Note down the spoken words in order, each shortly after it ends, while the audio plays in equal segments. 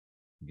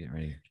Get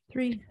ready.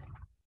 3.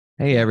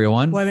 Hey,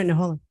 everyone. Wait a minute,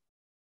 hold on.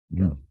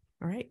 Yeah. All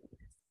right.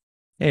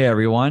 Hey,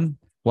 everyone.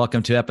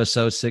 Welcome to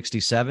episode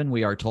 67.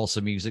 We are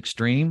Tulsa Music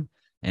Stream.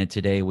 And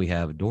today we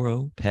have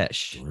Doro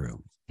Pesch.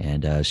 Doro.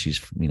 And she's,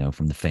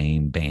 from the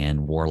famed band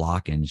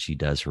Warlock, and she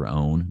does her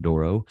own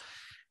Doro.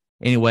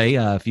 Anyway,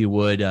 if you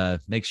would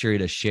make sure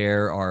to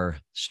share our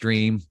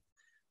stream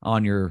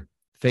on your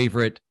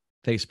favorite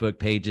Facebook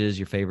pages,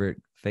 your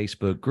favorite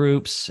Facebook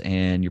groups,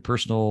 and your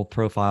personal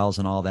profiles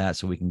and all that,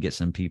 so we can get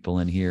some people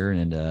in here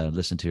and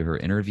listen to her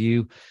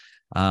interview.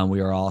 We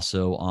are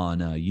also on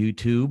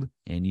YouTube,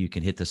 and you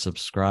can hit the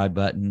subscribe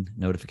button,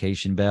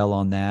 notification bell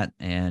on that.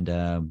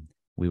 And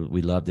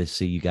we love to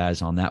see you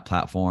guys on that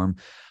platform.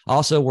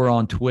 Also, we're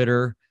on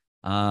Twitter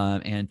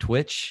and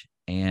Twitch.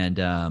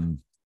 And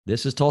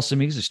this is Tulsa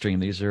Music Stream.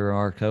 These are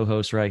our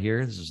co-hosts right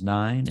here. This is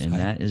Nine, and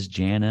that is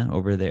Jana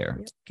over there.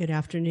 Yep. Good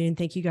afternoon.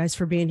 Thank you guys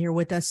for being here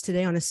with us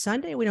today on a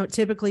Sunday. We don't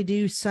typically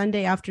do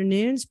Sunday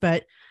afternoons,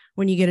 but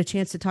when you get a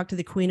chance to talk to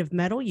the Queen of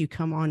Metal, you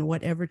come on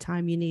whatever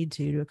time you need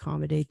to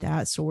accommodate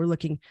that. So we're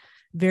looking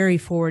very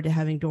forward to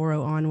having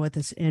Doro on with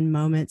us in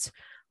moments.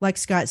 Like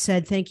Scott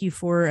said, thank you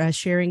for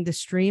sharing the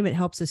stream. It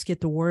helps us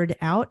get the word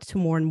out to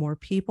more and more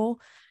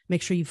people.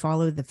 Make sure you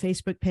follow the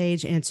Facebook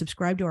page and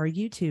subscribe to our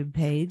YouTube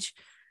page.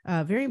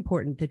 Very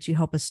important that you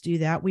help us do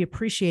that. We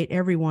appreciate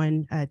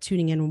everyone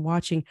tuning in and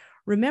watching.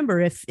 Remember,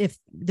 if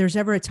there's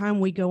ever a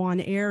time we go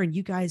on air and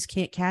you guys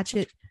can't catch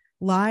it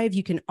live,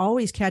 you can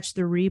always catch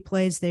the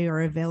replays. They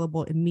are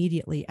available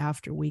immediately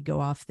after we go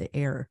off the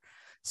air.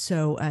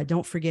 So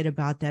don't forget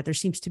about that. There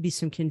seems to be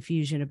some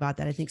confusion about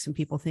that. I think some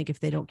people think if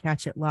they don't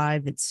catch it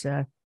live, it's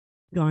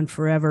gone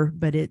forever,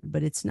 but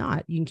it's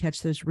not. You can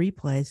catch those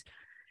replays.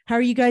 How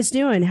are you guys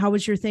doing? How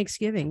was your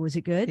Thanksgiving? Was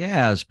it good?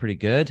 Yeah, it was pretty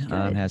good.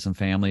 Had some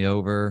family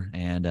over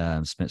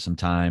and spent some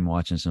time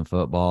watching some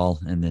football.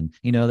 And then,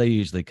 they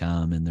usually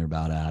come and they're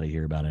about out of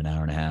here about an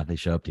hour and a half. They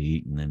show up to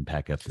eat and then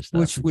pack up the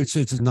stuff. Which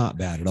is not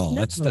bad at all.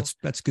 No.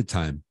 That's good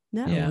time.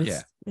 No,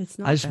 Yeah. It's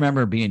not. I just bad.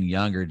 remember being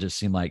younger, it just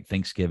seemed like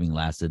Thanksgiving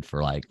lasted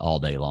for like all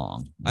day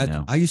long.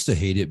 I used to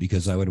hate it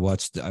because I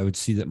would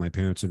see that my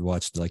parents would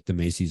watch like the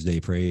Macy's Day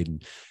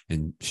Parade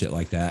and shit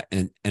like that.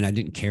 And I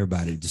didn't care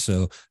about it.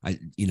 So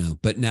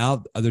but now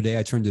the other day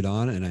I turned it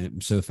on and I'm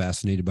so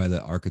fascinated by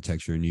the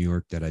architecture in New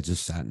York that I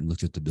just sat and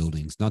looked at the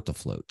buildings, not the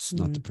floats,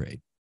 not the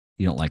parade.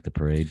 You don't like the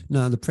parade?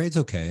 No, the parade's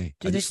okay.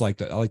 I like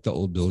the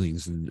old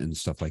buildings and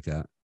stuff like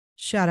that.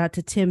 Shout out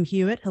to Tim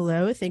Hewitt.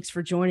 Hello. Thanks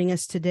for joining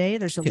us today.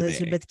 There's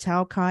Elizabeth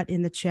Talcott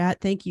in the chat.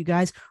 Thank you,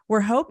 guys.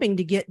 We're hoping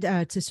to get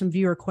to some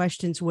viewer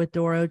questions with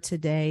Doro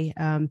today.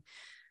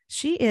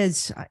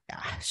 She's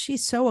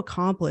so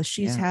accomplished.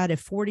 She's had a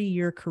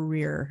 40-year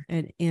career,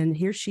 and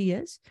here she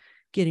is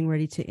getting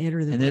ready to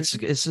enter the. And this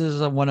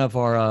is one of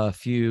our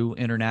few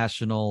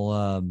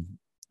international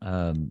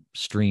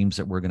streams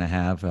that we're going to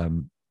have.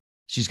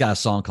 She's got a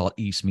song called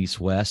East Meets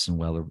West, and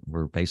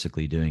we're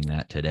basically doing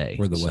that today.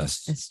 We're the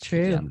West. It's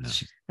true.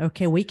 Yeah.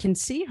 Okay, we can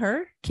see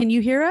her. Can you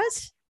hear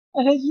us?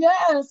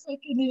 Yes, I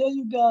can hear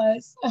you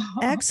guys.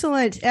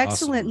 Excellent.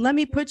 Awesome. I'm going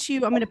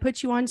to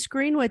put you on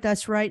screen with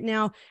us right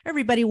now.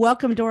 Everybody,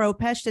 welcome Doro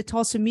Pesch to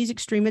Tulsa Music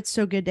Stream. It's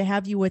so good to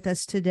have you with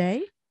us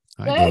today.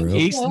 Hi, Doro.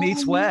 East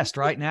meets West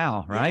right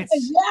now, right?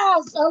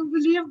 Yes,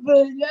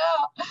 unbelievable.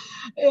 Yeah.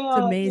 It's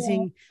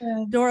amazing.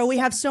 Yeah. Doro, we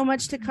have so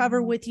much to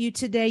cover with you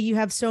today. You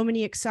have so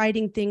many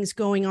exciting things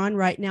going on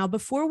right now.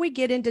 Before we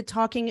get into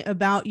talking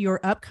about your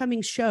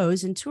upcoming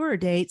shows and tour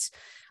dates,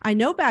 I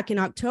know back in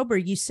October,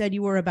 you said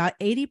you were about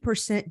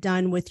 80%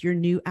 done with your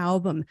new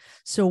album.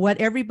 So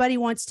what everybody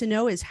wants to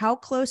know is how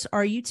close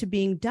are you to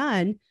being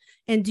done?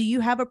 And do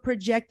you have a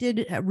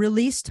projected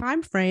release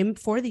time frame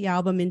for the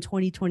album in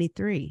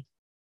 2023?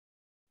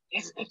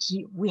 Yes,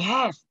 actually, we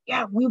have.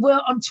 Yeah, we were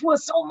on tour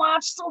so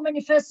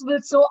many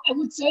festivals. So I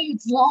would say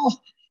it's now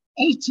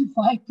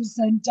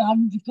 85%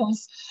 done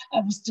because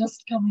I was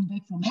just coming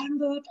back from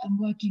Hamburg. I'm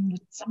working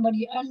with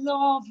somebody I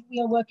love. We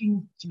are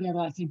working together,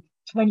 I think,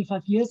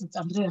 25 years. It's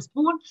Andreas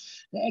Brun,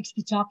 the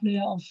ex-guitar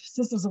player of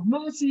Sisters of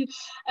Mercy.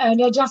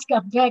 And I just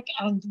got back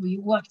and we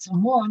worked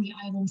some more on the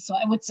album. So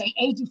I would say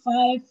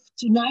 85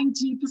 to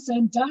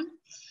 90% done.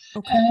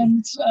 Okay.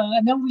 And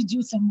then we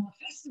do some more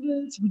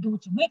festivals. We go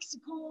to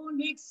Mexico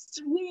next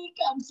week.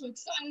 I'm so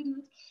excited.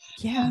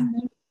 Yeah. And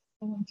then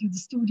we go into the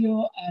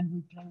studio and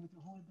we play with the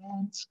whole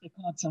band,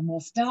 record some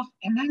more stuff.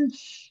 And then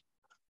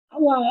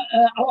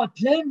our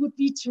plan would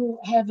be to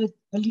have it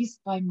released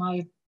by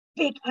my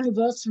big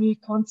anniversary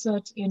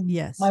concert in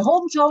my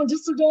hometown,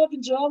 Düsseldorf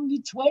in Germany,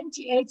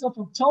 28th of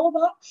October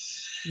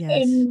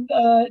in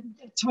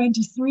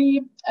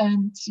 23.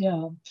 And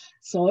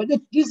so it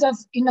gives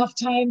us enough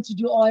time to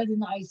do all the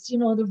nice, the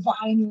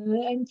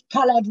vinyl and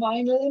colored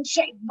vinyl and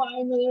shaped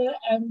vinyl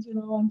and,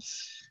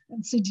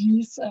 and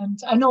CDs. And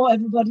I know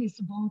everybody is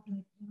about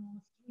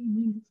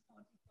streaming,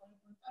 Spotify,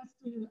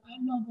 but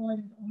I'm not about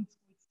it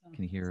all.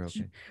 Can you hear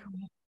okay?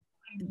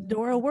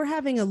 Doro, we're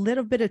having a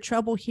little bit of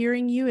trouble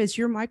hearing you. Is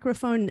your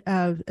microphone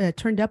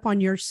turned up on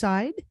your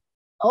side?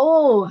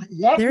 Oh,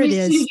 let there me it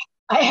is. see.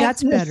 I have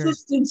That's an better.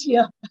 assistant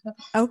here.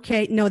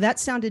 Okay. No, that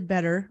sounded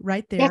better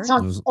right there. That's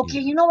on. Okay,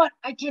 you know what?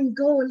 I can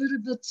go a little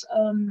bit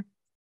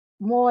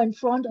more in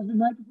front of the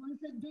microphone.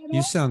 Is that better?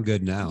 You sound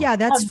good now. Yeah,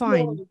 that's I'm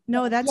fine. sorry.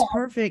 No, that's Yeah.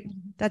 perfect.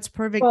 That's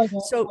perfect. Further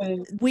So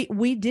away.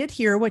 we did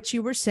hear what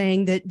you were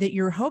saying that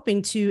you're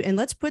hoping to, and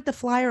let's put the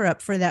flyer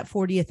up for that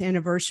 40th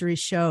anniversary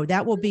show.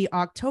 That will be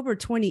October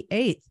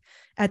 28th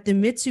at the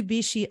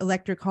Mitsubishi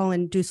Electric Hall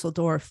in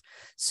Dusseldorf.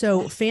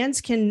 So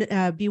fans can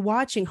be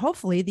watching.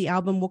 Hopefully the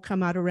album will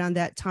come out around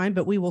that time,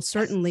 but we will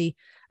certainly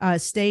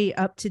stay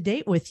up to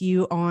date with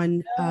you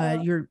on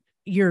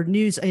your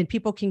news, and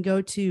people can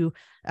go to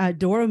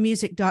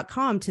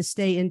doromusic.com to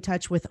stay in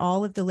touch with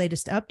all of the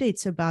latest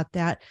updates about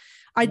that.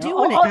 I do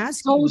want to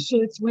ask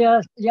socials.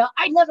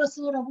 I never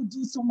thought I would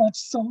do so much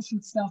social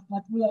stuff,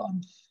 but we're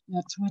on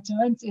Twitter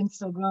and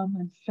Instagram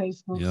and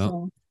Facebook. Yep.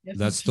 So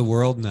that's the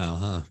world now,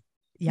 huh?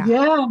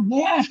 Yeah,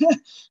 man.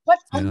 But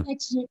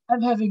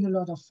I'm having a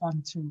lot of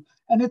fun too.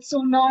 And it's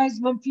so nice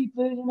when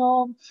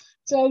people,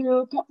 tell you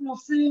a couple of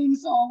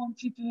things, or when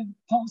people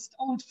post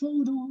old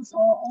photos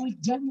or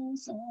old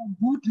demos or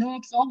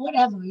bootlegs or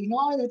whatever,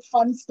 that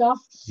fun stuff.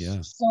 Yeah.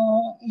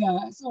 So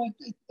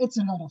it's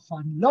a lot of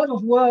fun, a lot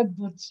of work,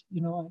 but I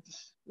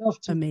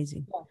love to.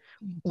 Amazing.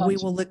 We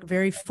will look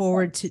very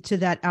forward to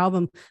that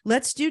album.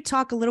 Let's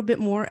talk a little bit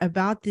more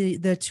about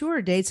the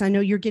tour dates. I know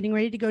you're getting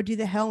ready to go do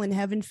the Hell in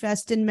Heaven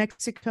Fest in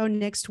Mexico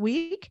next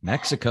week.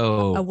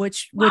 Mexico,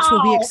 which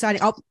will be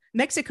exciting.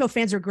 Mexico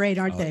fans are great,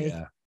 aren't they?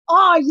 Yeah.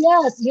 Oh,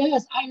 yes.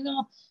 I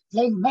love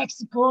playing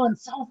Mexico and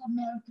South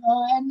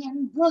America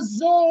and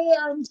Brazil.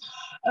 And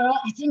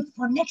I think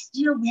for next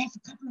year, we have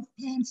a couple of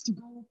plans to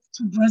go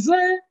to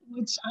Brazil,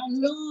 which I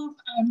love,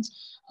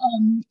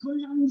 and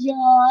Colombia.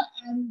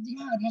 And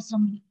there's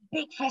some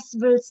big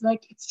festivals,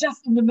 like it's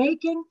just in the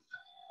making.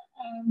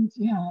 And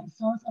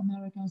South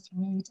America is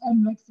great,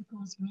 and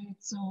Mexico is great.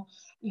 So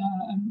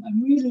I'm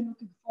really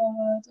looking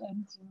forward.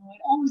 And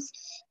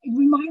it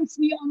reminds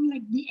me on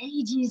like the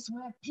 80s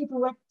where people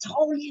were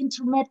totally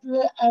into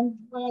metal, and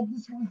where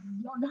this was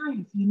your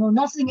life.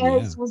 Nothing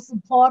else was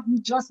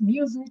important, just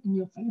music and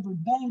your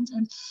favorite band.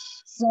 And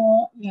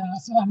so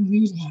I'm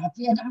really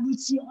happy, and I will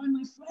see all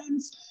my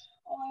friends.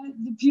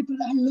 The people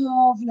I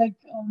love, like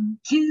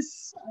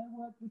Kiss. I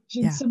worked with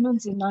Gene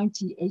Simmons in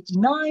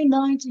 1989,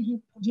 90. He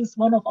produced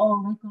one of our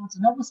records,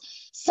 and I was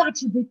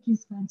such a big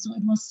Kiss fan, so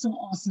it was so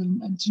awesome.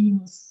 And Gene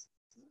was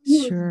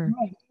great.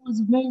 It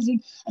was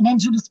amazing. And then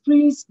Judas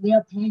Priest, they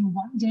are playing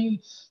one day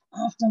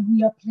after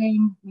we are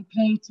playing. We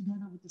played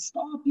together with the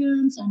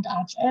Scorpions and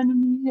Arch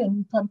Enemy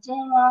and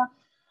Pantera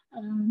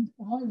and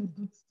all the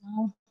good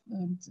stuff.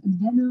 And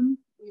Venom,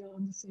 we are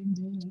on the same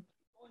day.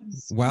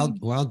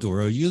 Wow,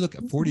 Doro, you look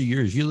at 40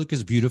 years. You look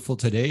as beautiful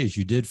today as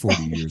you did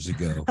 40 years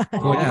ago.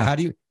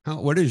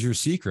 What is your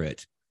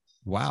secret?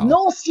 Wow.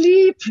 No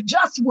sleep,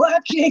 just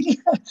working.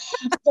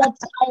 But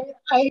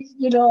I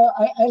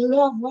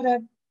love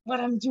what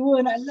I'm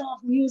doing. I love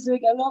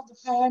music. I love the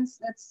fans.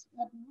 That's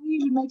what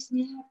really makes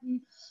me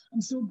happy.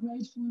 I'm so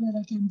grateful that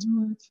I can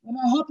do it. When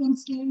I hop on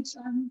stage,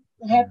 I'm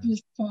the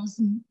happiest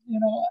person,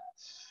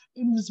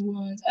 in this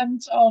world.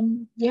 And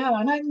and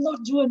I'm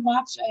not doing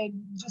much. I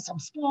do some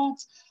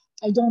sports.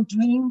 I don't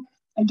drink.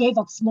 I gave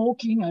up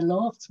smoking. I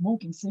loved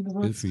smoking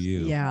cigarettes. Good for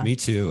you. Yeah. Me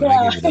too.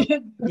 I gave it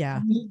up.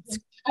 Yeah.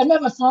 I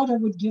never thought I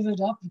would give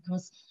it up,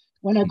 because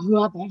when I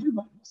grew up,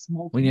 everybody was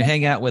smoking. When you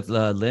hang out with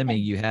Lemmy,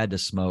 you had to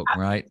smoke,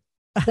 right?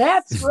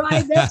 That's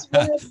right.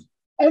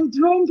 And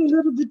drink a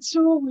little bit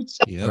too, which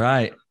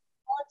right.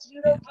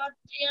 But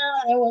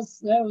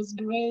that was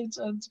great.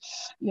 And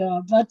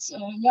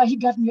he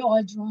got me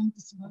all drunk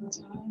this one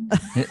time.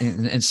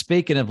 And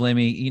speaking of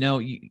Lemmy,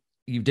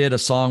 you did a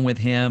song with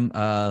him,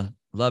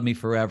 Love Me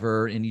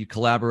Forever, and you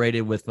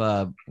collaborated with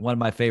one of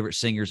my favorite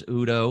singers,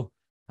 Udo,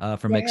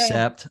 from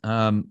Accept.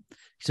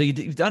 So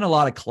you've done a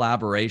lot of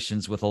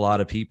collaborations with a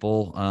lot of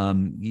people.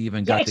 You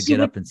even got to get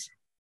up and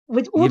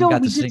with Udo,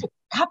 we did a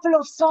couple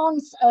of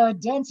songs,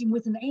 Dancing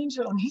with an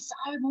Angel on his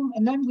album.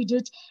 And then we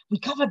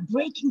covered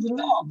Breaking the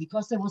Law,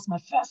 because that was my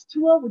first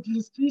tour with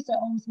Judas Priest. I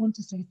always want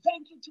to say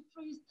thank you to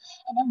Priest.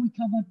 And then we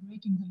covered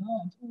Breaking the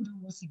Law, and Udo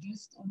was a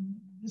guest on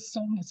this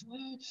song as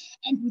well.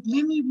 And with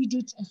Lemmy, we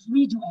did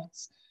 3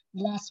 duets.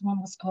 The last one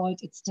was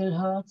called It Still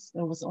Hurts.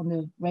 That was on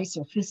the Raise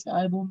Your Fist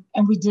album.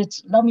 And we did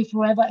Love Me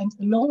Forever and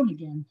Alone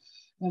Again.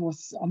 That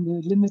was on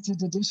the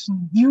limited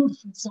edition.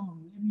 Beautiful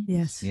song.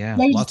 Yes. Yeah.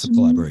 Lots of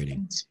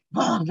collaborating.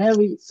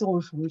 Very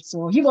soulful.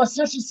 So he was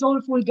such a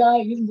soulful guy,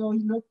 even though he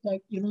looked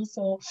like,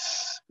 Sure.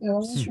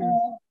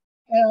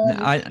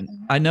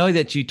 I know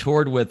that you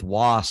toured with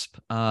Wasp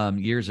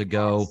years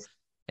ago. Yes.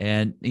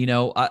 And,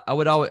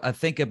 I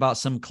think about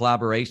some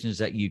collaborations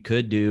that you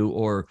could do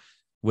or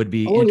would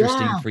be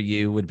interesting for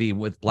you would be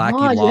with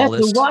Blackie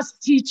Lawless. You have the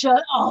Wasp teacher.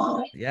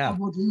 I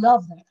would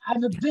love that.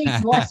 I'm a big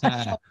Wasp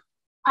fan.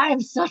 I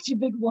am such a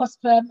big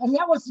Wasp fan. And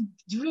that was a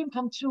dream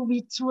come true.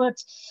 We toured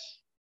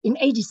in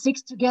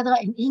 86 together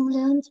in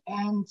England.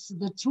 And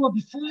the tour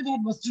before that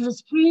was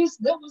Judas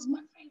Priest. That was my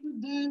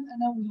favorite band.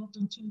 And then we hopped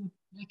on tour with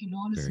Blackie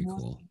Lawless. Very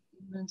cool.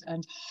 In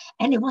England.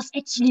 And it was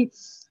actually,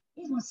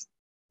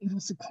 it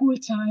was a cool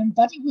time,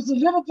 but it was a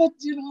little bit,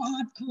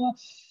 hardcore.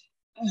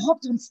 I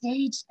hopped on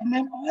stage, and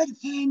then all the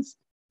fans,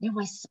 they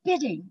were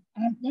spitting,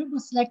 and that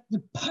was like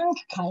the punk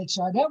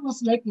culture. That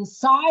was like a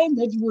sign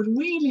that you would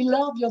really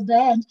love your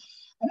band.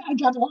 And I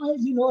got all,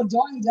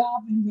 dolled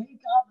up in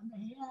makeup and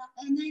the hair.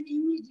 And then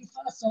immediately,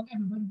 first song,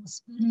 everybody was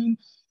spitting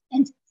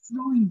and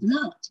throwing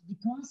blood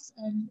because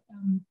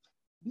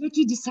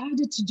Vicky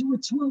decided to do a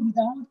tour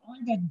without all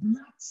that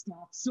blood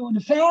stuff. So the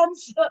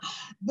fans,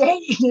 they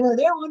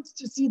wanted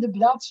to see the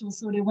blood show.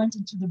 So they went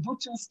into the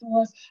butcher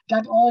stores,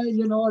 got all,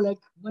 like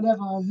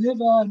whatever,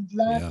 liver and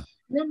blood. Yeah.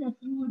 Then they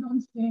threw it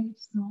on stage.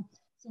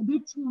 So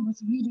that tour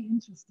was really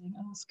interesting.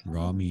 I was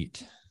Raw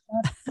meat.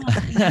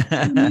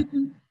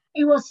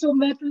 It was so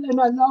metal,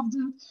 and I loved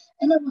it.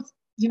 And it was,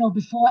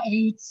 before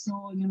AIDS,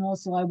 so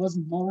I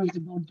wasn't worried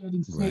about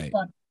getting sick, Right.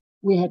 but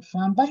we had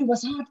fun. But it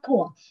was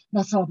hardcore.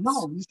 And I thought,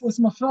 wow, this was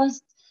my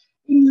first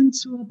England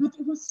tour, but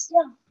it was,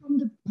 from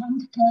the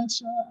punk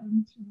culture,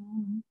 and,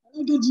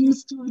 I got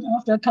used to it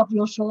after a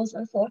couple of shows.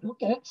 I thought,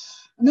 okay.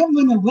 And then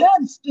when I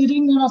weren't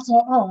spitting, then I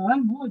thought, oh,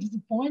 I'm more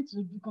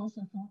disappointed because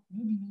I thought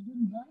maybe they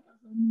didn't like us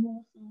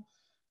anymore. So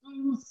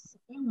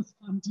it was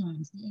fun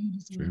times. The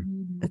 80s were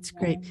really, That's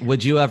great.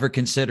 Would you ever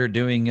consider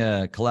doing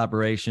a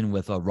collaboration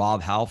with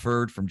Rob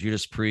Halford from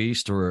Judas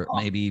Priest, or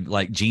maybe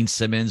like Gene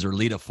Simmons or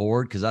Lita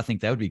Ford? Because I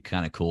think that would be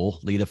kind of cool.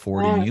 Lita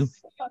Ford and you.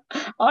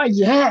 Oh,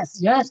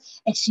 yes.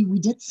 Actually, we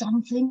did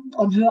something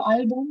on her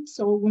album.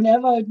 So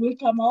whenever it will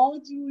come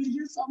out, you will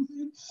hear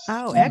something.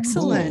 Oh,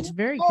 excellent. Cool.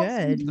 Very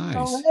good. Nice.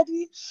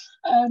 Already.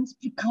 And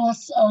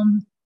because,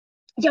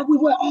 we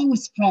were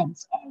always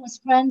friends.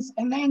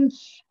 And then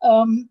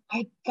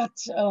I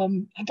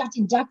got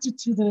inducted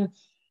to the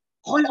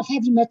Hall of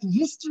Heavy Metal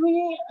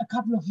History a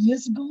couple of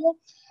years ago.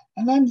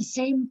 And then the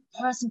same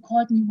person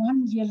called me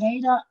 1 year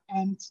later,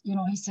 and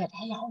he said,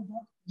 "Hey, how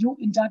about you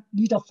induct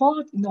Lita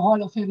Ford in the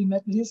Hall of Heavy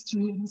Metal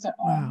History?" And he said,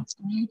 "Oh, Wow. that's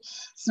great."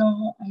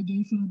 So I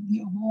gave her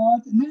the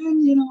award, and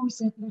then we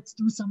said, "Let's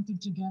do something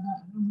together,"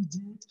 and we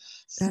did.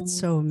 That's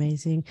so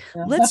amazing.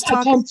 Yeah, Let's but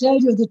talk. I can't tell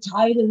you the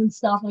title and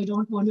stuff. I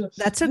don't want to.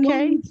 That's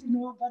okay.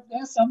 But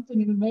there's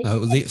something in the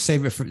making.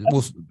 Save it for,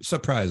 we'll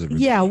surprise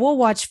everybody. Yeah, we'll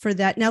watch for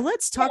that. Now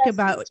let's talk Yes.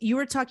 about, you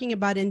were talking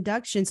about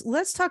inductions.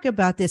 Let's talk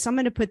about this. I'm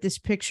going to put this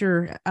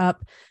picture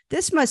up.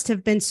 This must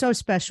have been so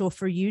special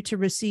for you to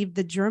receive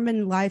the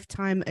German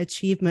Lifetime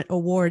Achievement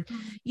Award.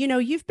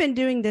 You've been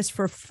doing this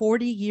for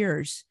 40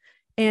 years,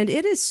 and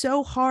it is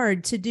so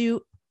hard to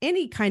do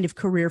any kind of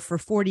career for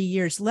 40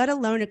 years, let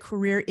alone a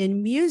career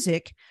in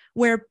music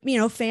where,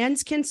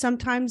 fans can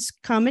sometimes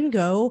come and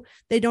go.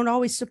 They don't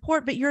always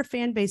support, but your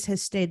fan base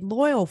has stayed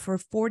loyal for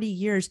 40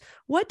 years.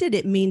 What did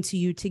it mean to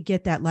you to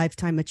get that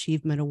Lifetime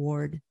Achievement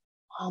Award?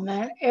 Oh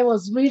man, it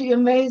was really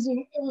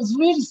amazing. It was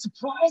really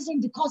surprising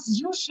because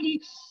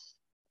usually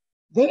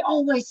they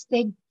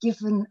give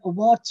an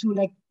award to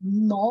like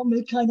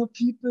normal kind of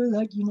people,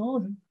 like,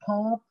 the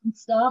pop and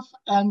stuff.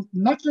 And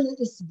metal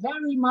is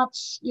very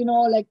much, there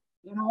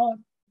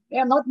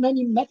are not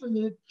many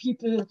metal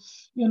people,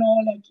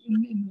 like in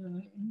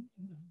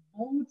the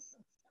boats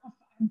and stuff.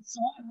 And so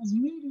I was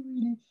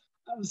really,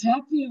 I was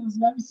happy. I was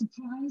very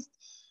surprised.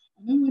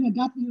 And then when I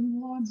got the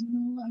awards,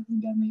 I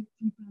think I made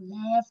people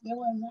laugh. They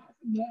were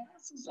laughing their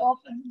asses off,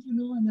 and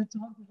I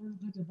talked a little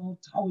bit about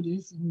how it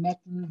is in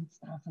metal and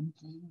stuff, and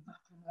playing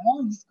rock and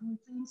all these cool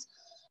things.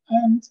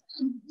 And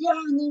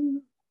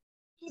then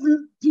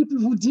even people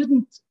who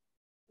didn't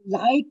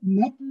like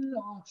metal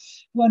or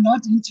were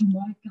not into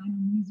my kind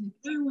of music,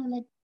 they were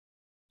like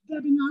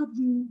getting up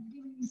and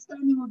giving me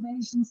standing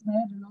ovations. They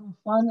had a lot of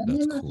fun. And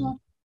That's then I cool.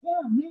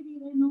 thought, maybe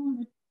they know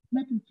that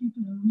metal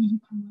people are really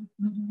cool.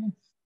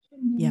 Metalheads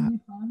can be really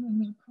fun,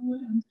 and they're cool.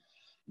 And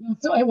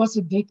so it was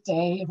a big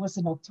day. It was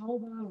in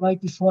October,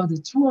 right before the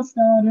tour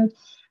started,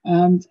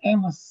 and it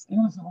was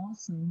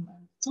awesome.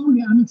 And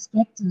totally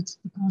unexpected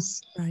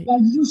because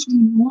usually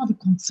more the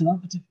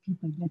conservative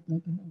people get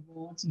like an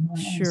award.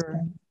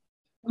 Sure.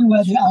 We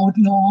were the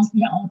outlaws,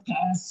 the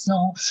outcasts.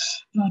 So,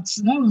 but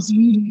it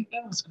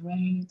was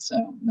great.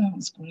 So that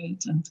was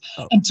great. And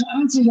to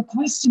answer your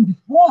question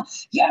before,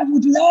 I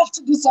would love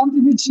to do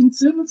something with Gene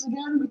Simmons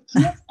again with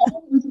kids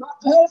and with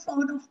Rob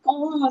Halford, of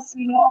course.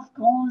 Of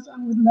course, I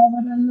would love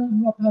it. I love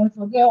Rob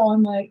Halford. They're all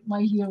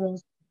my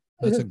heroes.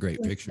 That's a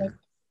great picture.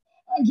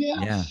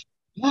 Yeah,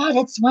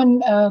 that's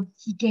when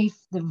he gave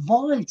the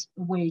vault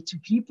away to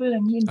people,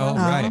 and he invited. Oh,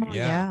 right,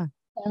 yeah.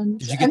 And,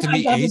 did you get to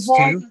meet Ace too?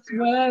 As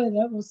well.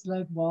 That was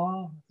like,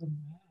 wow,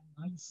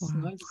 nice.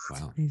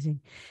 Wow.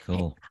 Amazing.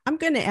 Cool. I'm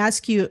going to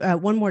ask you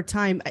one more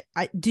time.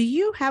 Do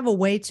you have a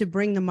way to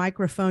bring the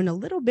microphone a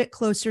little bit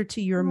closer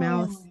to your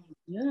mouth,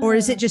 or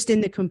is it just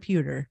in the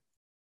computer?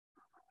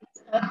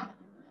 I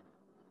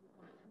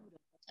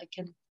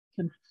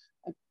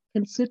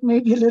can sit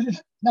maybe a little.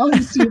 Now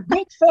you see a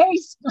big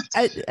face.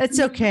 It's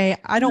okay.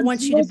 I don't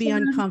want you to be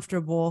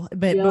uncomfortable,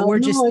 but we're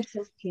just. It's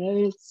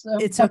okay.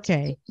 It's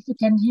okay. If you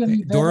can hear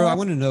me better. Doro, I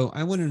want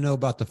to know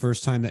about the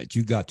first time that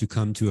you got to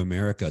come to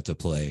America to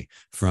play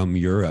from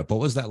Europe.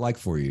 What was that like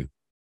for you?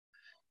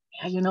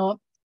 Yeah,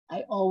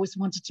 I always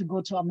wanted to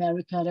go to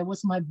America. That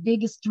was my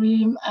biggest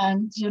dream.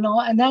 And,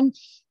 and then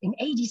in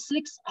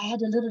 86, I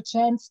had a little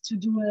chance to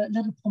do a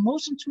little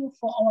promotion tour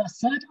for our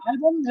third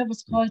album that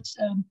was called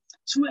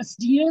True as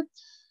Steel.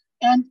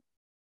 And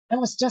I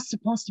was just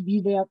supposed to be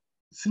there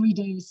 3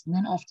 days. And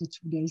then after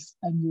 2 days,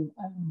 I knew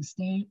I want to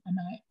stay. And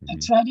I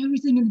tried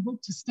everything in the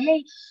book to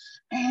stay.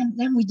 And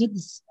then we did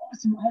this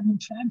awesome album,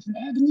 Triumph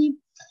and Agony,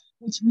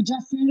 which we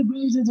just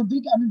celebrated a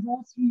big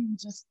anniversary. We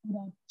just put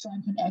out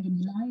Triumph and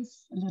Agony Live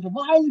a little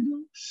while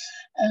ago,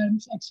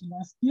 and actually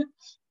last year.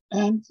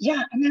 And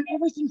yeah, and then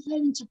everything fell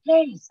into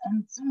place.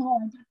 And somehow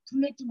I got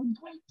connected with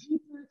great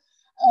people.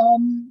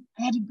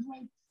 I had a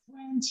great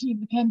friend. He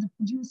became the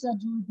producer,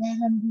 Doro,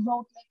 and we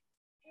wrote like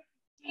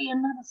every day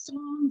another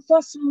song.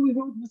 First song we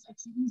wrote was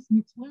actually East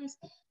Meets West,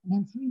 and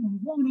then 3 in the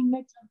Morning,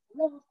 Next Time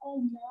for Love,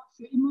 Oh Ja,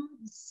 für immer.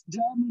 It's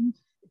German.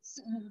 It's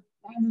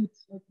ballad,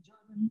 like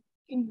German,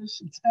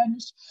 English and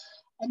Spanish,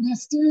 and they're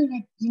still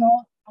like,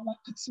 our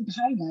absolute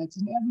highlights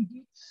in every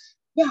gig.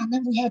 Yeah, and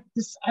then we had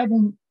this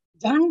album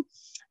done,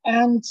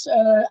 and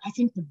I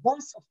think the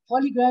boss of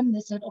Polygram, they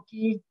said,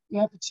 okay, you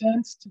have a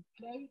chance to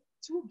play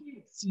 2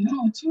 gigs,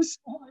 2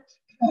 small.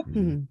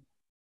 We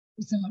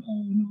said,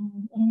 oh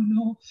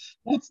no,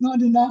 that's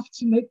not enough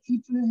to make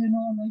people,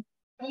 like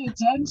pay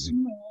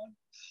attention.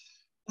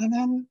 And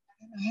then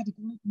I had a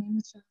great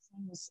manager, his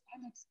name was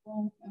Alex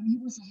Bob, and he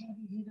was a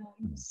heavy hitter,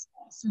 he was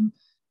awesome.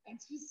 And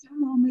he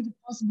somehow made it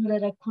possible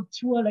that I could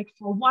tour like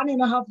for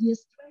 1.5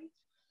 years straight.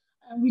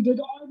 And we did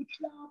all the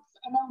clubs,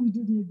 and then we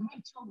did a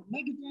great tour with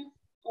Megadeth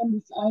on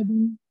this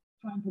album,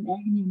 Triumph and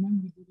Agony, and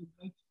then we did a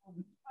great tour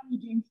with Funny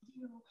Games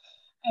Doro.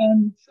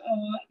 And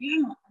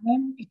and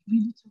then it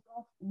really took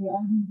off. The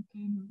album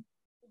became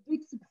a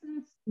big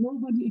success.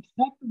 Nobody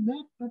expected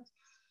that, but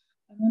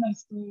then I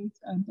stayed,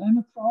 and I'm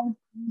a proud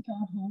green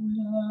card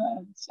holder,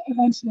 and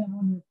eventually I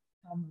want to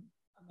become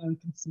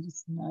American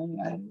citizen. I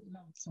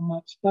love it so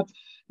much. But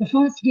the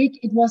first gig,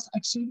 it was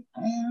actually,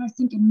 I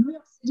think, in New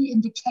York City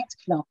in the Cat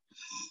Club.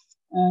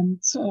 And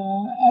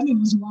it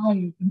was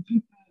wild. And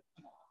people,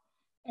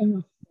 they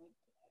were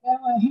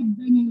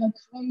headbanging like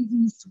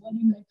crazy,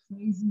 sweating like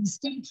crazy,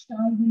 stage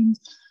diving.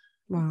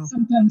 Wow.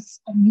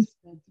 Sometimes I miss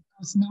that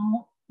because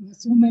now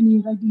there's so many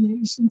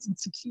regulations and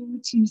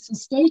security. So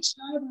stage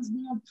divers,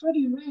 they are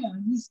pretty rare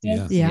these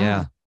days.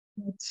 Yeah.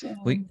 But,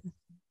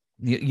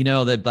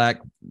 that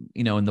Black,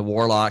 in the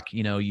Warlock,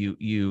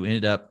 you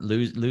ended up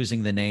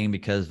losing the name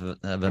because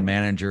of a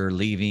manager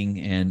leaving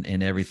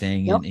and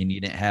everything. Yep. And you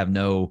didn't have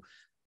no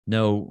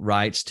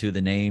rights to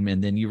the name.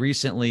 And then you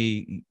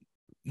recently,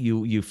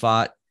 you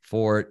fought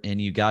for it and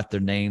you got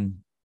their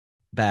name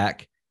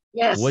back.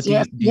 Yes,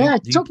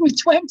 it took me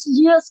 20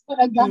 years,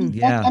 but I got it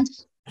back. And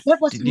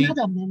that was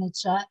another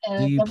manager.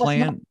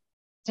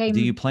 Do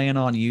you plan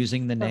on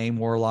using the name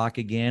Warlock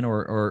again,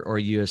 or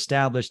you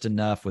established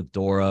enough with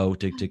Doro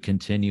to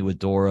continue with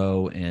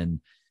Doro?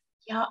 And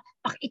yeah,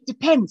 it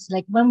depends.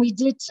 Like when we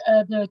did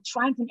the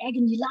Triumph and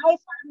Agony Live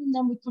album,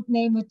 then we could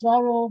name it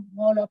Doro,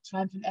 Warlock,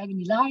 Triumph and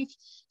Agony Live.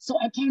 So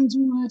I can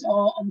do it,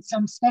 or on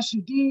some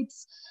special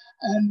gigs.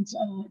 And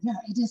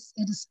it is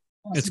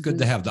possible. It's good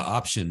to have the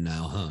option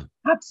now, huh?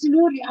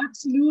 Absolutely. All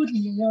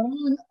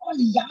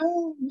the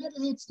young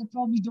metalheads, they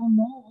probably don't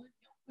know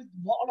with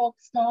Warlock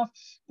stuff,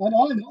 but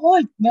all the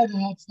old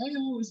metalheads, they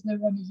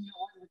want to hear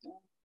all the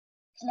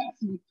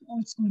classic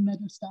old school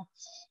metal stuff.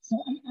 So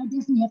I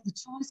definitely have the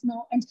choice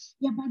now. And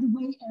yeah, by the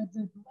way,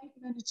 the great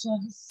manager,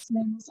 his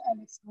name was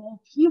Alex Grove.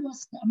 He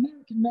was the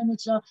American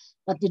manager,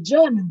 but the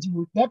German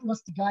dude, that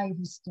was the guy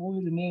who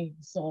stole the name.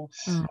 So,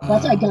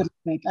 but I got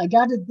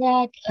it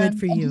back. Good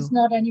for you. And he's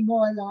not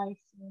anymore alive.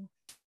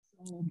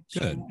 So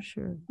good.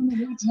 Sure. I don't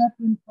know what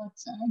happened, but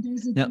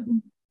there's a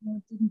didn't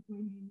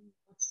bring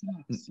what's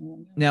next. So,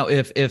 yeah. Now,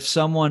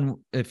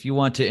 if you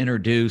want to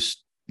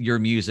introduce your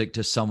music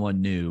to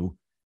someone new,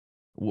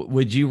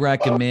 would you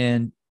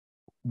recommend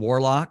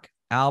Warlock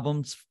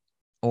albums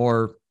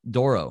or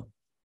Doro?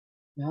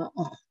 Yeah,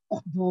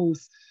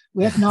 both.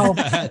 We have now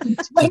 20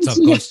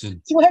 records.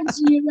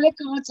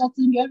 I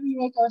think every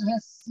record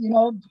has,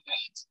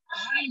 great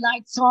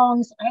highlight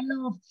songs. I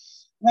love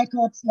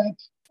records like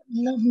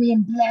Love Me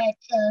in Black,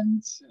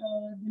 and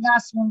the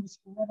last one was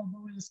Forever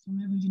Warriors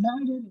Forever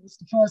United. It was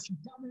the first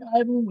double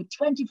album with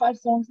 25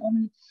 songs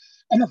on it.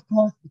 And of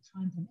course, the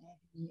Triumph and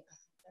Agony. I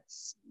think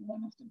that's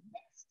one of the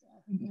best. I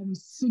think every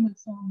single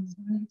song is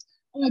great.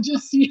 Oh, I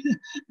just see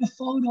the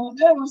photo.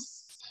 That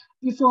was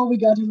before we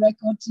got a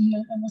record here.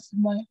 I was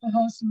in my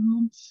rehearsal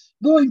room,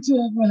 going to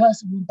a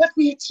rehearsal room. But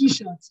we had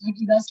T-shirts, like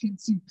you guys can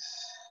see,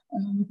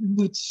 with the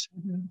witch,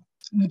 with the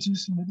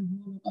magician, with the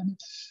warlock on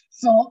it.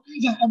 So,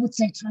 yeah, I would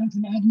say Triumph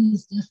and Agony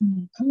is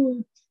definitely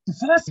cool. The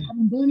first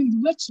album, Burning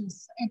the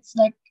Witches, it's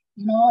like,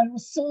 it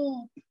was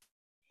so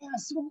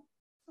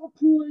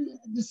cool.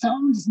 The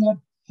sound is not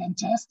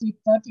fantastic,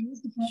 but it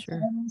was the first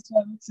album, so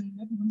I would say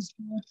everyone's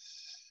good.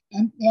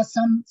 And there's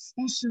some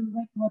special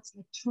records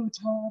like True at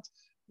Heart,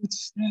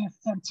 which they have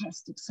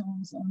fantastic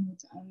songs on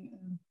it. I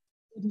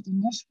did it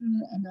in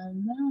Nashville, and I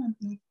learned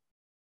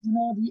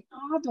the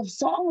art of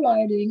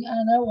songwriting,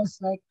 and I was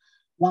like,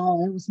 wow,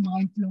 that was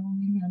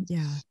mind-blowing. And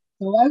Yeah.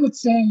 so I would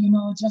say,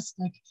 just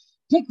like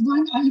pick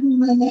one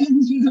album and then,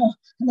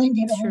 and then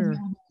get all the Sure.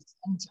 others.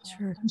 And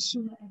Sure. I'm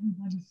sure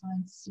everybody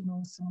finds,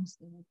 songs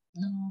they would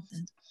love.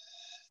 And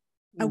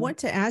I want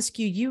to ask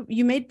you,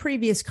 you made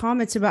previous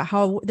comments about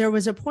how there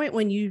was a point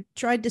when you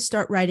tried to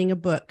start writing a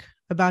book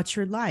about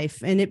your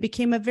life and it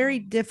became a very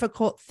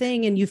difficult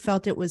thing and you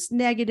felt it was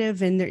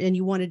negative and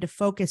you wanted to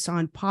focus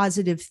on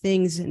positive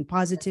things and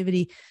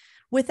positivity.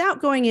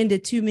 Without going into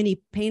too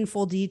many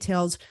painful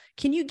details,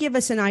 can you give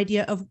us an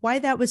idea of why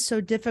that was so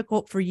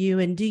difficult for you?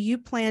 And do you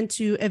plan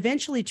to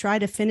eventually try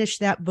to finish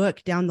that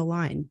book down the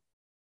line?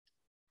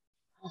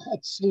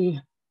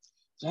 Actually,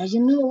 yeah,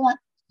 you know what?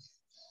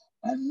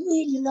 I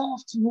really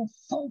love to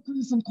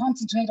focus and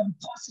concentrate on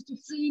positive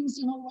things,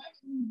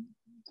 writing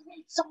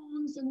great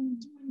songs and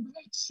doing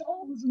great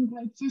shows and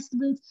great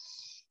festivals.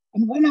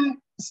 And when I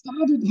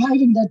started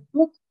writing that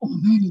book, oh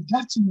man, it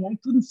got to me. I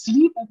couldn't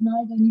sleep at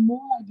night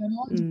anymore. I got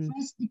all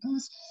depressed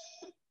because,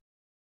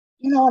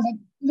 like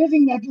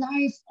living that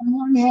life, on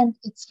one hand,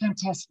 it's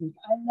fantastic.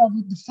 I love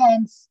it, the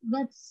fans.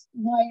 That's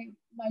my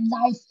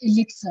life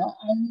elixir.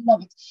 I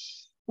love it.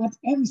 But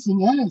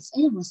everything else,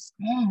 it was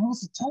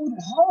a total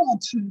horror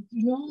trip,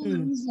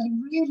 It was like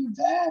really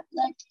bad,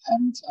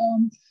 and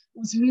it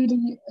was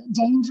really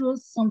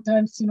dangerous.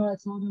 Sometimes, I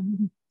thought I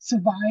wouldn't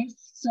survive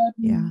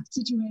certain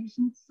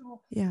situations.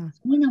 So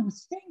when I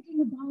was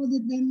thinking about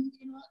it, then,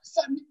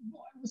 suddenly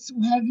it was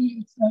so heavy.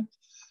 It's like,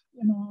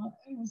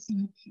 it was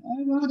like,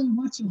 I'd rather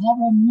watch a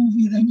horror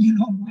movie than,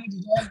 write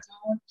it all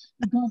down.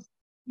 Because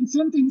when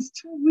something's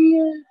too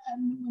real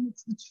and when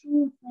it's the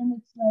truth, then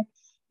it's like,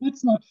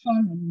 that's not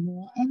fun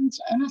anymore. And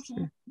I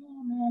thought,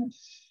 oh man,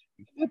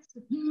 that's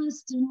the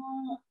past,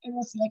 it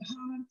was like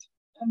hard,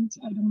 and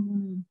I don't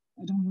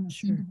want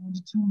to think about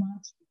it too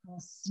much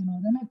because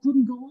then I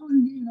couldn't go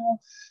on,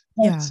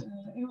 But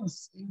it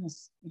was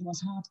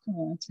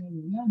hardcore, I tell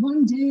you. Yeah,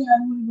 one day I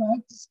will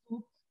write this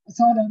book. I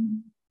thought I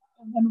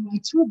want to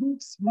write 2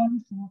 books,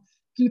 one for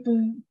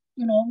people,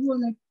 who are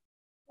like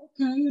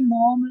okay,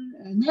 normal,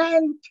 and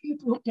then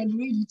people can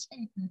really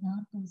take that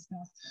hardcore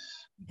stuff.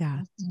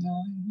 Yeah. You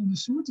want to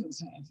shoot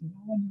yourself,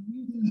 when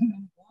you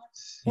really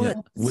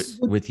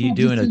with you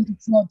doing think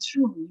it's not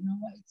true,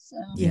 it's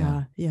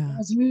It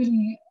was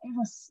really it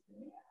was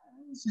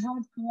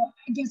hardcore.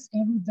 I guess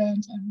every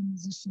band, every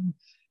musician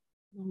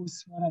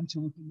knows what I'm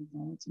talking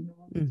about,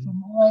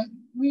 from all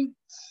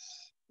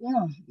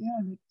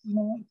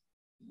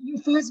you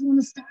first want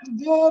to start a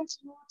band,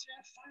 to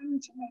have fun,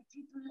 to make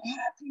people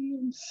happy,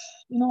 and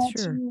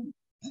to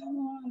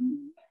power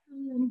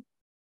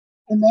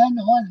and then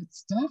all that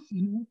stuff,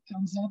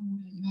 comes up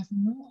where you have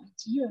no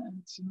idea.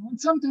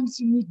 And sometimes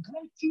you meet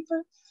great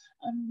people.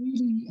 I'm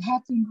really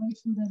happy and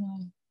grateful that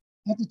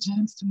I had the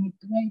chance to meet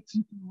great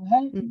people who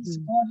helped me,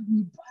 supported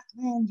me.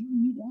 But man, you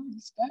meet all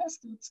these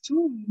bastards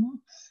too,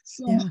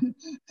 So,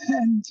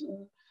 and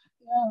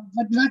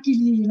but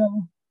luckily,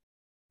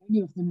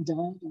 many of them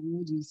died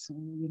already. So,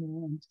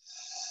 and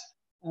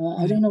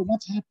I don't know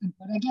what happened,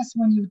 but I guess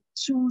when you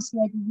choose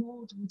like a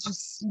road, which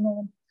is,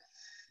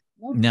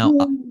 now,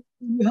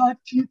 you hurt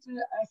people,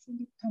 I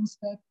think it comes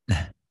back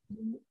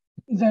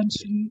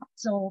eventually.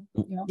 So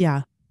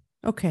yeah.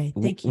 Okay.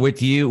 Thank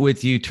you.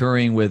 With you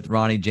touring with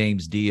Ronnie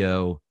James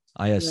Dio,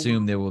 I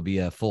assume there will be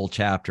a full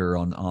chapter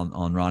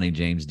on Ronnie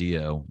James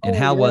Dio. And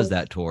how was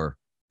that tour?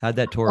 How'd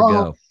that tour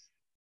go?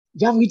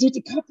 Yeah, we did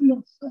a couple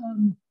of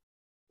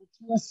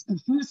the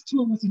first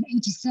tour was in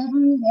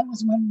 '87. That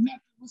was when metal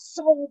was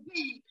so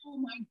big. Oh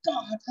my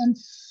God. And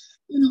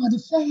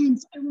the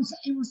fans, it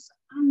was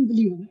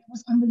unbelievable. It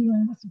was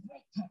unbelievable. It was a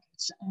great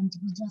package. And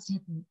we just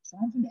had the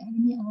Triumph and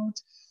Agony out.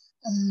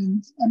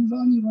 And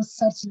Ronnie was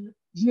such a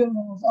hero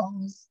of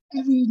ours.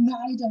 Every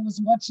night I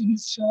was watching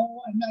his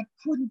show and I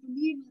couldn't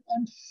believe it.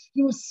 And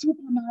he was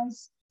super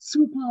nice,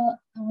 super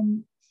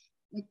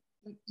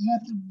he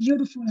had a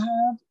beautiful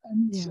heart,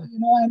 and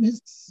and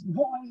his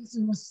voice.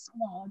 It was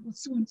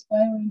so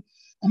inspiring.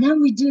 And then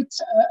we did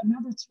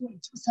another tour in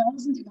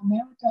 2000 in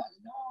America, a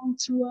long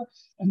tour,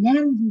 and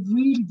then we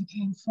really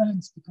became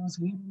friends because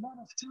we had a lot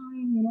of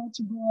time,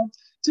 to go out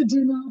to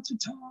dinner, to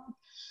talk.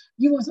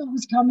 He was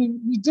always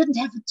coming. We didn't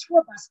have a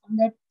tour bus on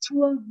that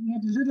tour. We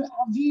had a little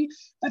RV,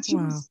 but he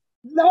was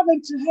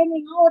loving to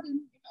hanging out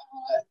in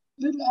our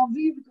little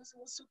RV because it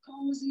was so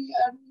cozy,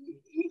 and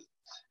he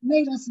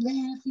made us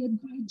laugh. He had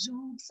great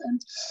jokes,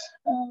 and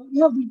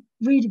we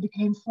really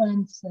became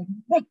friends like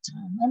big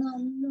time. And I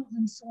love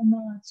him so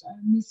much. I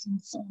miss him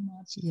so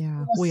much.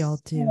 Yeah, we all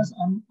do. It was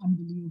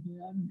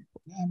unbelievable.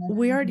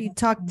 We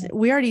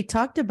already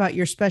talked about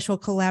your special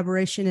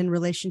collaboration and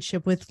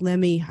relationship with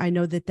Lemmy. I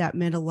know that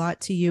meant a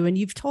lot to you, and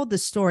you've told the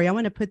story. I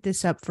want to put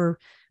this up for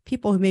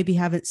people who maybe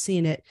haven't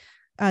seen it.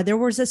 There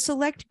was a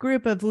select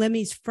group of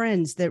Lemmy's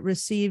friends that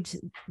received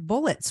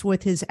bullets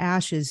with his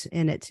ashes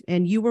in it.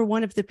 And you were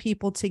one of the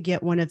people to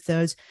get one of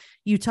those.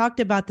 You talked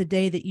about the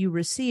day that you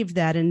received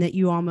that and that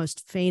you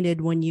almost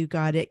fainted when you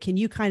got it. Can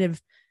you kind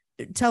of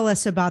tell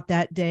us about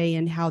that day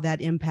and how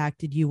that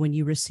impacted you when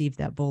you received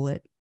that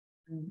bullet?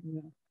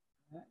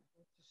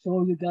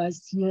 show you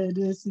guys. Here it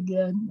is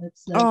again.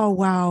 It's like, Oh,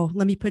 wow.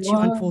 Let me put you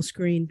on full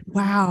screen.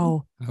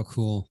 Wow. How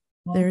cool.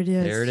 There it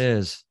is. There it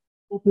is.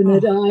 Open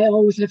it. I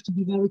always have to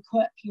be very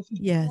careful.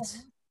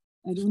 Yes.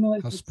 I don't know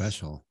if How it's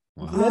special.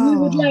 Wow. Lemmy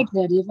would Oh. like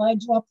that if I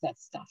drop that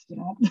stuff,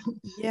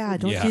 Yeah,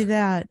 don't Yeah. do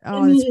that.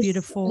 Oh, Lemmy that's is-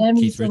 beautiful.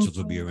 Lemmy Keith is Richards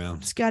will on be fire. around.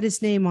 It's got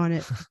his name on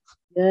it.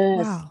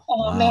 Yes. Wow.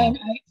 Oh Wow. man,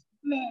 I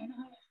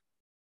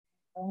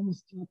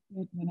almost dropped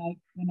it when I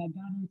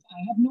got it. I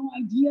had no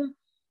idea,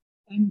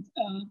 and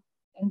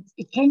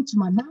it came to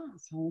my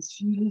mom's house.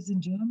 She lives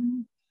in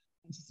Germany,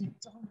 and she said,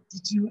 "Doro,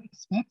 did you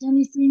expect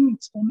anything?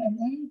 It's from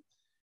LA."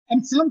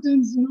 And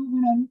sometimes,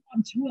 when I'm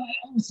on tour, I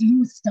always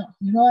lose stuff.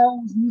 I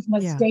always lose my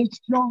Yeah. stage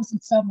clothes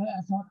and stuff.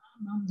 I thought, oh,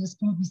 Mom, there's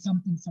probably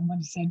something.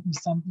 Somebody sent me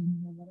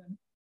something, that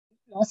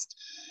I lost.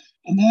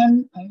 And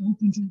then I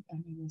opened it,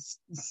 and it was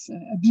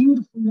a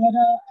beautiful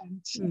letter,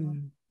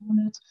 and on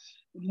it,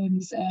 with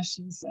Lemmy's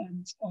ashes.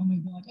 And oh my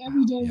God,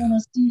 every day when I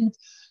see it,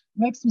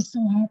 makes me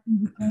so happy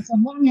because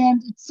on one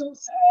hand, it's so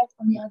sad.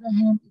 On the other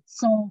hand, it's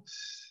so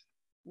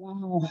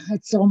wow,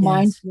 it's so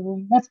mind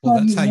blowing. That's Well,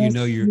 probably that's how the you most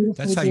know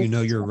beautiful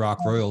you're gift rock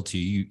ever. royalty.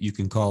 You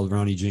can call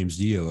Ronnie James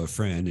Dio a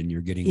friend, and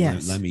you're getting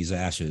Yes. Lemmy's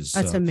ashes.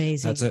 That's So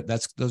amazing.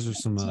 those are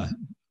some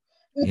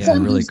It's Yeah,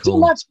 sometimes really too cool.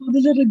 much for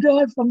the little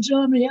girl from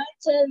Germany. I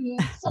tell you,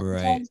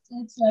 sometimes Right.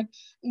 it's like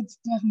it's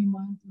definitely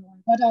mind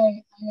blowing. But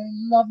I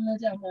love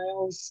it,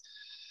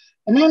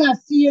 and then I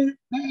feel,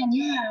 man,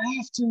 yeah, I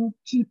have to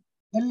keep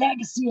the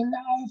legacy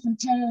alive and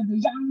tell the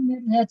young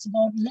metalheads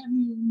about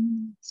Lemmy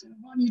and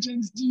Ronnie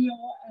James Dio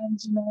and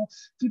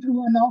people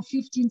who are now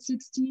 15,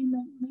 16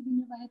 and maybe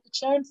never had the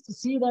chance to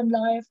see them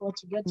live or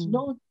to get to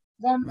know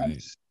them. Right.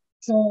 And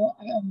so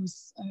I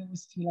always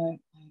feel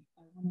like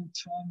I want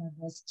to try my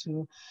best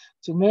to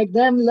make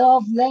them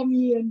love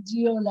Lemmy and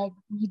Dio like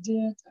we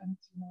did, and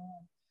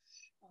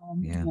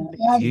Yeah.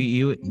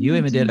 You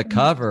even did a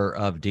cover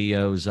of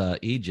Dio's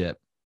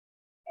Egypt.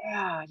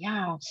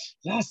 Yeah.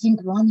 I think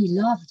Ronnie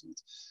loved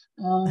it.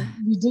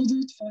 We did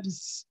it for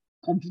this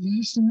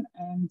compilation,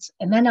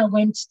 and then I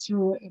went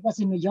to. It was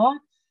in New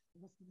York.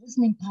 It was the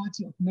listening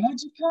party of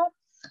Magica,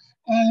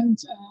 and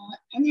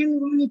then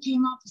Ronnie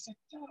came up and said,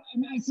 "Oh,"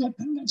 and I said,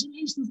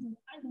 "Congratulations, the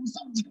album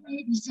sounds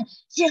great." He said,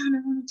 "Yeah, and I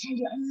want to tell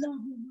you, I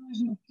love your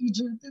version of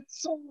Egypt.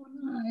 It's so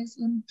nice."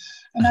 And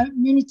I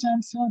many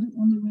times heard it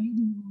on the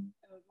radio.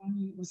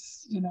 Ronnie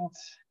was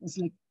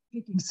like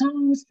picking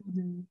songs for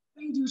the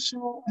radio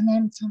show, and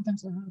then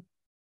sometimes I heard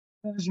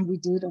the version we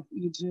did of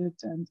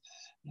Egypt, and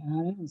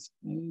yeah, it was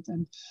great.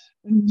 And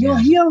when your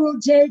hero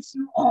tells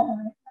you, "Oh,"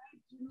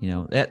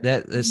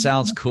 that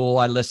sounds cool.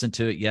 I listened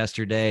to it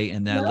yesterday,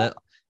 and then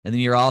and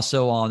then you're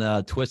also on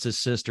Twisted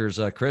Sister's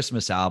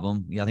Christmas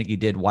album. Yeah, I think you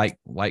did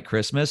White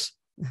Christmas.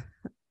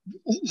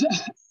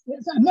 Yes,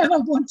 I never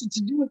wanted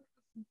to do it.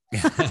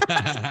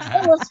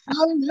 That was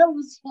fun. Yeah, that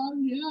was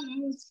fun.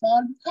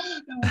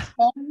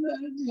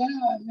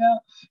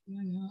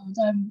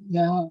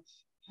 Yeah.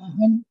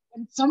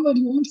 When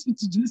somebody wants me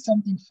to do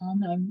something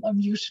fun, I'm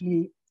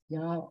usually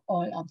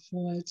all up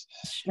for it.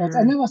 Sure. But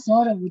I never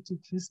thought I would do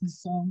Christmas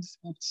songs.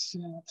 But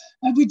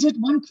we did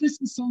one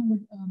Christmas song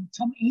with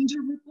Tom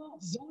Angel Ripper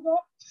of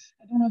Sodom.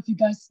 I don't know if you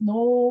guys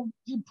know.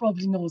 You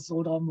probably know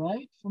Sodom,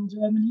 right? From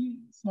Germany.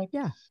 It's like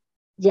yeah.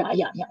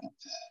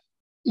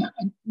 Yeah,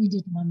 and we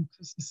did one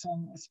Christmas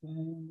song as well,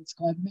 and it's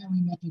called Merry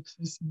Metal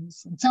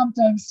Christmas. And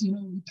sometimes,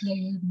 we play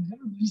it and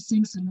everybody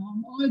sings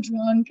along, all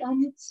drunk,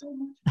 and it's so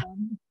much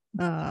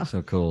fun.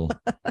 So cool.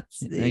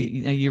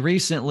 You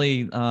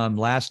recently,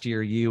 last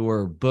year, you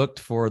were booked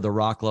for the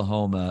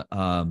Rocklahoma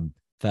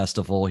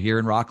festival here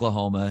in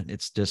Rocklahoma.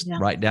 It's just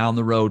right down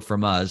the road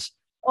from us.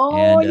 Oh,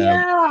 and,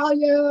 yeah.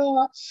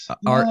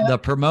 The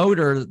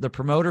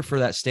promoter for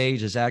that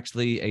stage is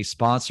actually a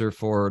sponsor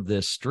for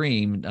this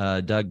stream,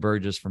 Doug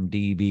Burgess from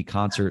DEB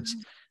Concerts.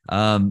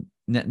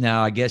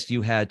 Now, I guess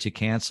you had to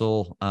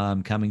cancel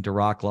coming to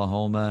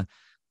Rocklahoma.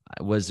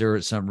 Was there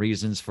some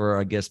reasons for,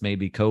 I guess,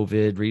 maybe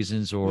COVID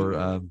reasons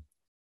or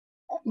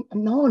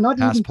no, not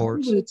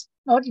passports? Even COVID.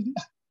 Not even.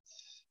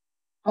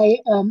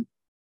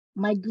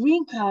 My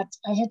green card.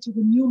 I had to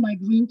renew my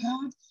green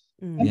card,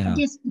 and I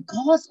guess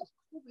because of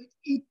COVID,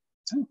 it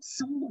took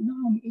so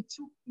long. It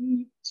took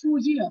me 2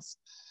 years.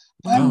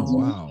 And,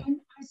 wow. And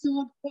I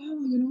thought,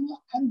 wow,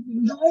 and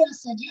the lawyer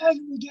said, yeah,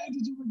 you will get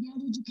it,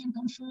 you can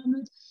confirm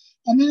it.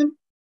 And then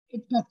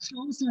it got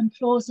closer and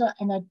closer,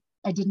 and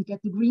I didn't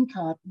get the green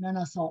card. And then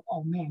I thought,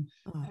 oh man.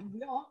 And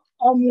we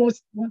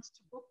almost wanted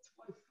to book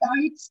for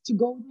flights to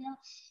go there.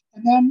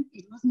 And then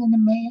it wasn't in the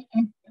mail,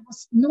 and there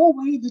was no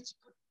way that you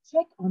could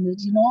check on it.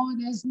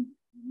 There's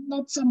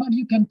not somebody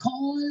you can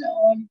call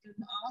or you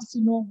can ask,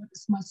 what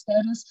is my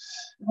status?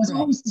 It was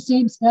always the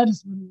same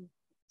status when you were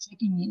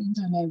checking the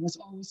internet. It was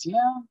always, you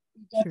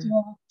got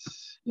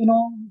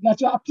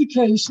your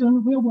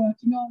application, we're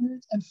working on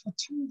it. And for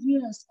 2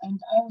 years, and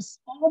I was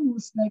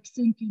almost like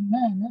thinking,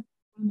 man, that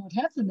will not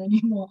happen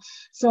anymore.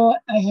 So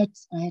I had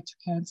to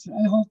cancel.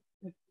 I hope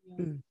that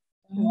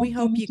we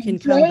hope you can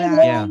come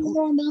back.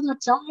 Another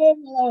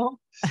time.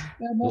 I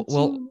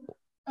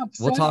hope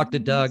we'll talk to Absolutely.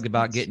 Doug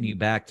about getting you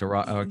back to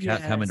coming to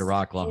Yes.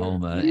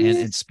 Rocklahoma. That Yeah,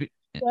 would be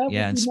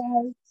nice.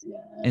 and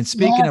Yes,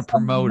 speaking yes, of I'm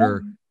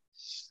promoter,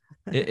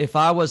 ready. if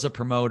I was a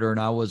promoter and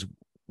I was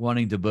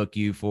wanting to book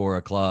you for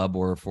a club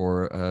or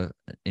for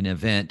an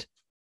event,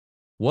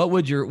 what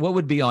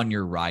would be on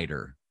your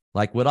rider?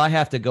 Like, would I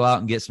have to go out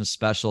and get some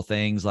special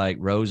things like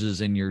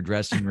roses in your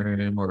dressing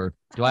room, or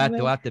do I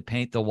have to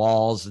paint the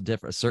walls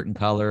a certain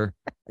color?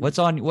 What's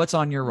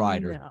on your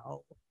rider?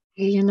 No.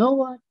 Hey, you know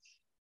what?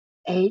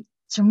 Hey,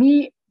 to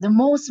me, the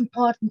most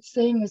important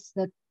thing is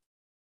that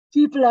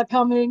people are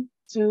coming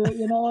to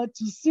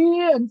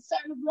see and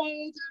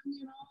celebrate, and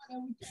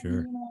and we can,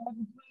 Sure. have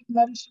a great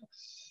metal show.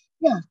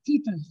 Yeah,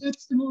 people.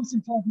 That's the most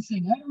important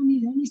thing. I don't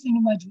need anything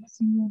in my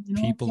dressing room.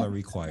 People are Get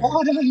required.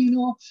 water.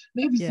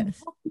 Maybe some Yes.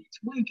 coffee to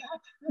wake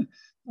up.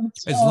 But,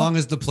 As long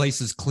as the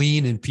place is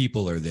clean and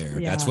people are there,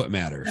 that's Yeah. what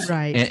matters.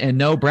 Right. And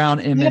no brown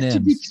you have to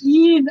be M&Ms.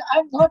 clean.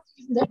 I'm not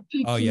even that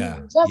picky. Oh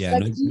yeah, Just yeah.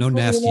 like No people,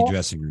 nasty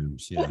dressing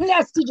rooms. Yeah.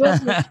 nasty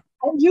dressing room.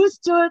 I'm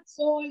used to it,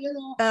 so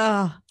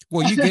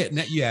Well,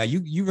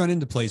 you run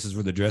into places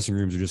where the dressing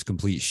rooms are just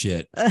complete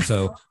shit.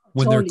 So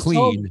when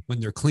Totally.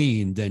 they're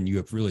clean, then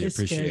you really It's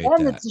good. appreciate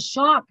Then that. it's a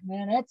shock,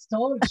 man. That's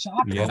total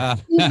shock. Yeah.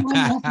 Even when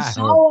you have to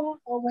shower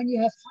or when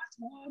you have hot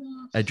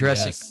water. A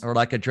dressing Yes. or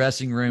like a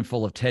dressing room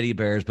full of teddy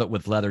bears, but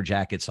with leather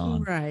jackets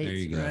on. Right. There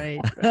you go.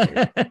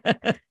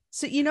 Right.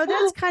 So,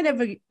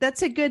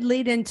 that's a good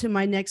lead into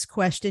my next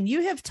question.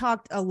 You have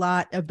talked a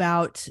lot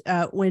about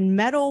when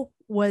metal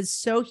was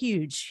so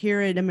huge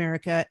here in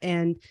America,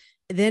 and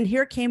then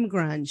here came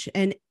grunge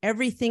and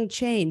everything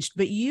changed,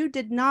 but you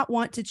did not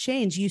want to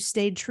change. You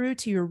stayed true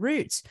to your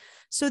roots.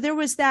 So there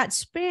was that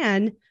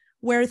span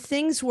where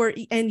things were,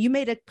 and you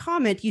made a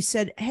comment, you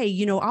said,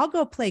 hey, I'll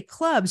go play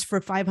clubs for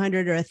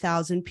 500 or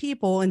 1,000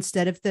 people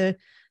instead of the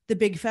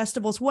big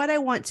festivals. What I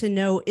want to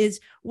know is,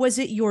 was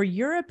it your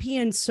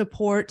European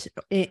support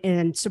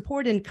and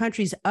support in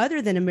countries other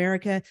than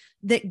America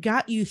that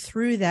got you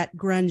through that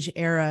grunge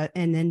era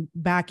and then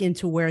back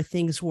into where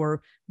things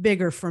were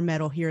bigger for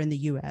metal here in the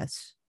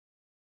US?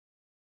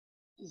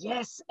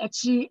 Yes,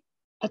 actually,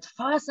 at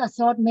first I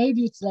thought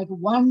maybe it's like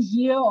 1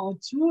 year or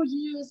 2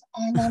 years.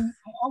 And then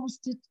I always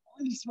did all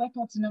these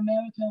records in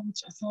America,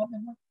 which I thought they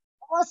were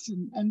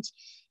awesome. And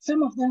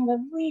some of them were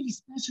really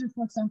special.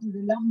 For example,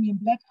 the Love Me in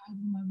Black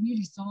album, I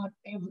really thought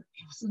it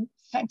was a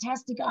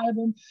fantastic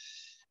album.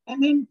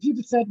 And then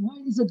people said, why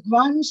is it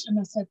grunge? And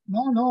I said,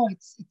 no,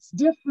 it's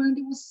different.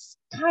 It was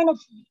kind of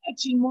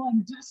actually more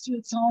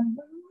industrial sound,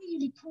 but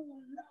really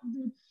cool. Loved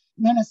it.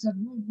 And then I said,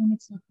 well, when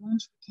it's not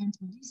grunge, we can't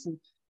release it.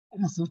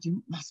 And I thought,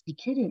 you must be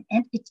kidding.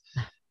 And it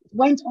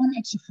went on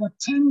actually for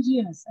 10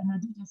 years. And I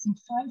did, I think,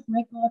 5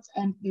 records,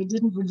 and they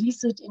didn't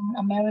release it in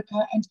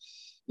America. And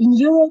in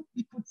Europe,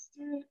 we could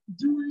still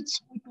do it.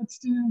 We could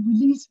still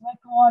release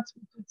records.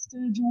 We could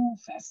still do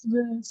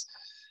festivals,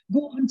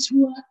 go on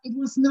tour. It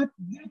was not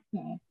that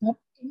bad. But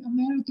in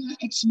America,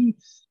 actually,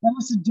 there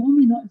was a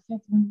domino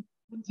effect. When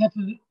you have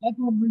a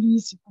record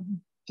release, you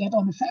couldn't get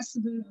on a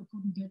festival, or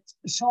couldn't get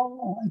a show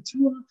or a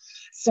tour.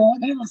 So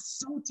that was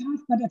so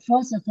tough. But at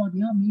first I thought,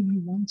 yeah, maybe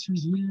 1-2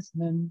 years,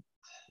 then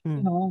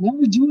then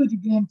we do it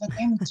again. But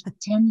then it took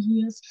 10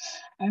 years.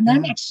 And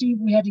then actually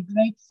we had a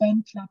great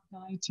fan club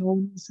guy,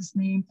 Tony is his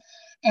name.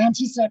 And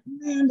he said,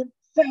 man, the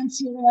fans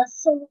here are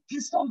so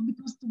pissed off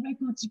because the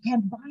records, you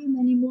can't buy them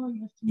anymore.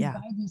 You have to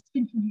buy these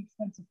sinfully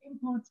expensive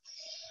imports.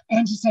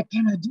 And he said,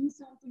 can I do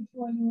something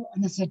for you?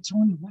 And I said,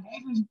 Tony,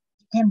 whatever you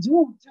can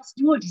do, just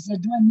do it. He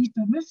said, do I need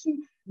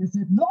permission? And I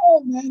said,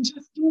 no, man,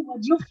 just do what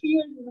you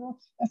feel,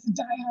 as a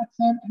diehard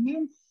fan. And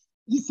then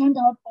he sent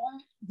out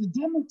all the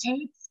demo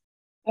tapes.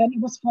 And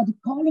it was for the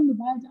Calling the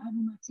Wild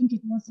album. I think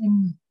it was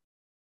in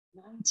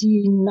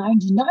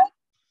 1999.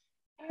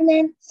 And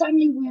then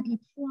suddenly we had like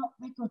 4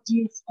 record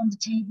deals on the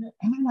table.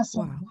 And then I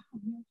thought,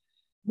 wow,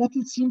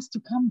 metal seems to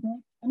come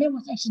back. And it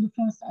was actually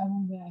the first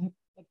album where I had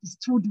like these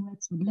 2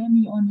 duets with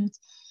Lemmy on it.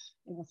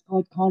 It was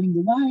called Calling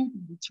the Wild,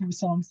 the 2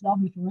 songs, Love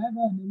Me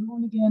Forever and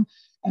Alone Again.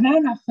 And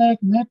then I felt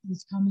metal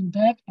was coming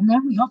back. And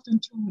then we hopped on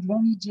tour with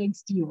Ronnie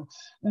James Dio.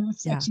 That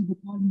was actually the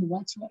Calling the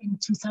Wild tour in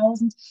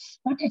 2000.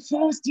 But at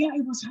first,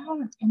 it was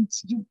hard. And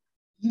you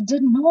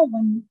didn't know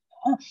when.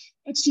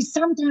 Actually,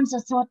 sometimes I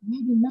thought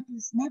maybe metal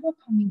is never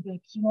coming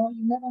back. You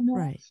never know.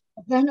 Right.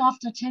 But then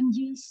after 10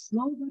 years,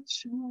 slow but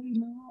sure,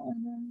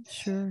 and then,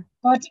 sure.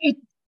 But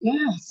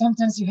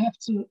sometimes you have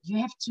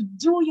to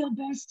do your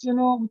best,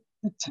 with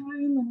the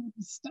time and with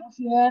the stuff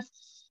you have.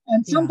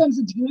 And sometimes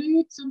it's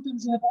great.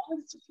 Sometimes you have all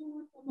the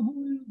support from the whole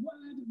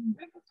world and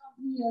record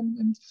company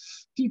and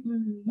people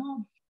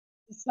love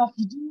the stuff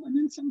you do. And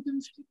then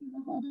sometimes people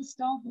love other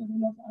stuff, or they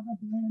love other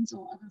bands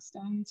or other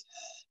styles.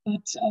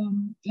 But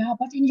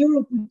but in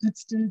Europe we could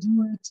still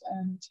do it.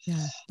 And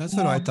that's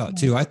what I thought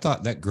too. I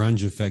thought that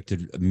grunge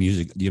affected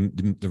music,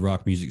 the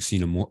rock music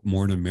scene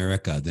more in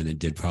America than it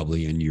did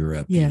probably in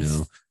Europe.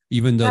 Yes.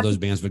 Even though those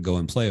bands would go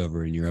and play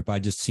over in Europe, it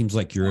just seems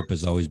like Europe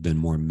has always been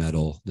more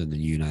metal than the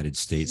United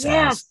States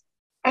has.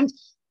 And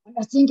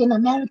I think in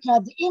America,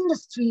 the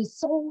industry is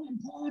so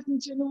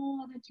important, you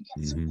know, that you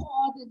get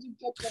support, that you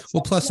get that.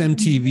 Well, plus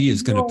MTV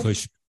is going to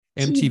push.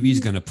 MTV is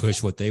going to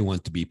push what they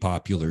want to be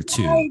popular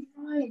too. Right,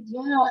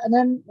 yeah. And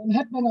then when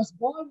Headbangers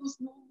Ball was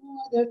no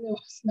more, then there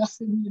was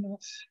nothing, you know,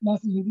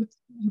 nothing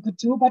you could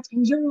do. But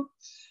in Europe,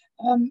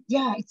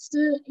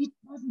 it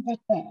wasn't that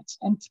bad.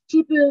 And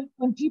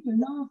when people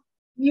love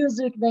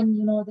music, then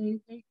you know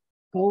they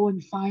go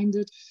and find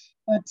it.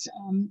 But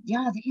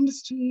the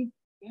industry,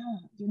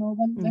 you know,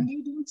 when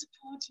they don't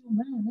support you,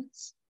 man,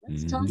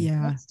 that's tough.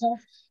 Yeah. That's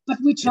tough. But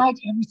we tried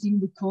everything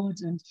we could,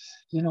 and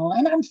you know,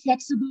 and I'm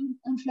flexible.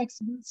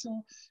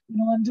 So you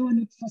know, I'm doing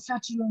it for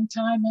such a long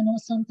time. I know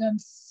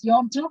sometimes you're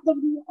on top of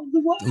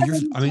the world.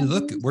 Well,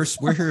 look,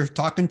 we're here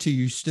talking to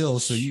you still,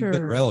 so you've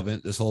been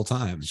relevant this whole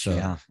time. So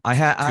yeah, I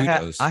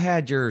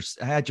had your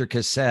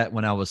cassette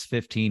when I was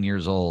 15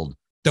 years old.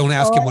 Don't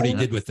ask him what he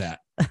did with that.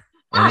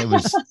 And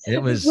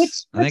it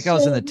was I think I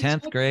was in the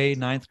 10th grade,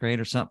 9th grade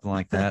or something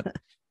like that.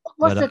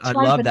 But I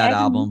love that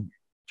album,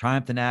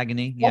 Triumph and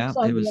Agony. Yeah,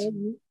 it was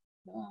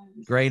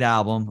great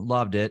album.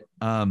 Loved it.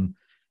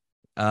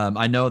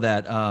 I know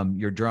that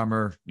your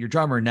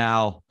drummer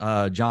now,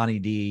 Johnny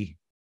D,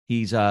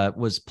 he's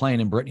was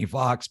playing in Britney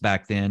Fox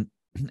back then.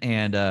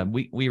 And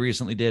we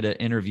recently did an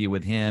interview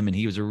with him, and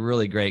he was a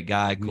really great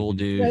guy, cool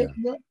dude.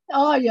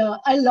 Oh yeah,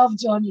 I love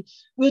Johnny.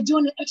 We're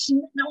doing it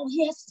actually now.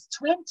 He has his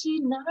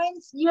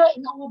 29th year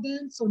in our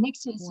band, so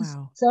next year is his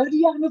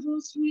 30th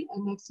anniversary,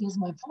 and next year is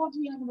my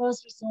 40th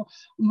anniversary. So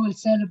we will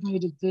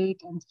celebrate it big.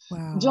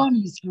 And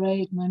Johnny is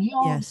great, man. He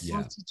joined in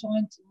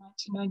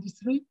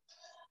 1993,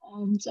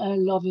 and I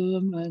love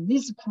him. And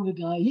he's a cool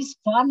guy. He's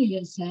funny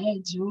as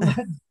hell, too.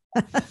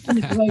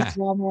 And a great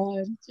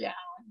drummer, and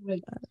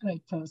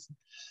great person.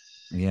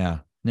 Yeah.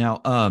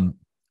 Now,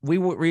 we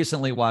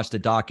recently watched a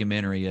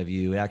documentary of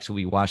you.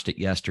 Actually, we watched it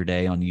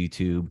yesterday on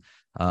YouTube.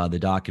 The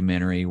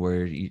documentary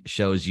where it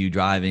shows you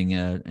driving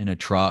in a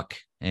truck,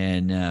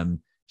 and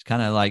it's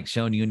kind of like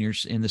showing you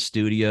in the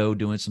studio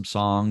doing some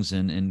songs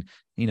and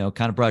you know,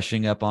 kind of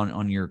brushing up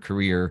on your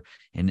career.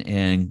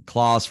 And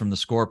Klaus from the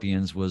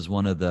Scorpions was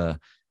one of the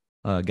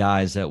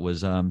guys that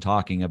was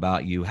talking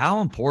about you.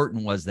 How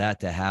important was that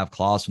to have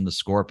Klaus from the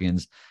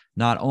Scorpions,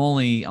 not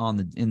only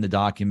in the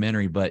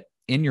documentary, but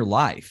in your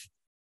life?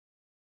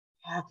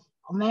 Yeah.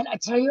 Oh man, I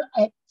tell you,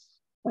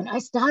 when I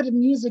started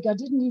music, I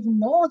didn't even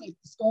know that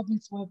the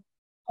Scorpions were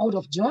out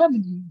of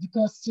Germany,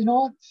 because, you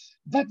know,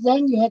 back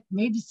then you had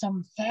maybe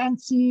some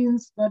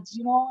fanzines, but,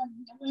 you know,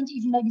 there weren't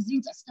even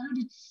magazines. I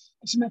started,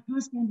 actually my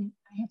first band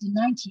I had in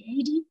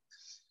 1980.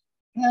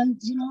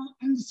 And, you know,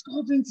 and the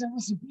Scorpions, there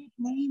was a big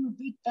name, a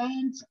big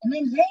band. And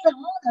then later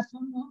on, I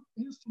found out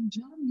they were from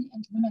Germany.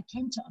 And when I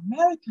came to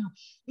America,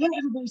 then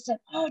everybody said,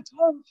 oh,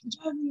 Doro from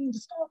Germany, the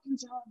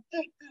Scorpions are a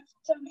big band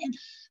from Germany.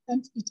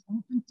 And it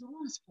opened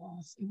doors for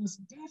us. It was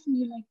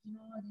definitely like, you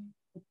know,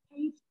 they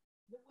paved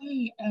the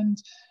way.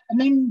 And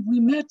then we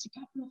met a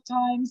couple of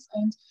times,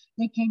 and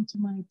they came to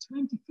my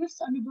 25th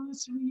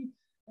anniversary,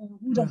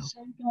 Rudolf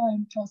Schenker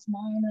and Klaus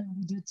Meine, and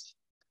we did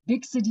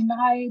Big City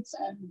Nights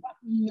and Rock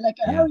Me Like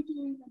a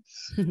Hurricane.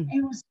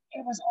 It was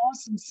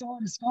awesome. So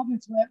the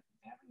Scorpions were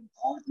very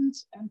important,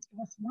 and it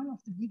was one of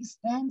the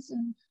biggest bands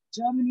in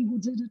Germany who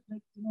did it,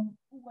 like, you know,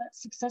 who were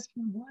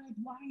successful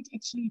worldwide.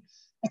 Actually,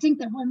 I think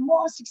they were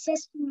more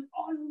successful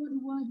all over the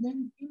world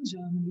than in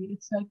Germany.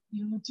 It's like,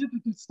 you know,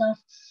 typical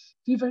stuff.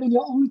 People in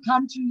your own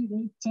country,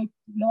 they take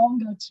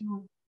longer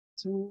to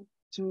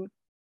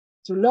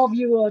love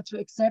you or to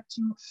accept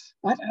you.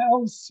 But I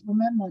always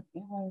remember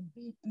they were a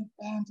big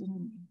band in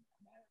America.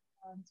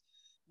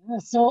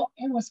 And, so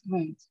it was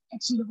great.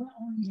 Actually, there were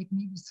only like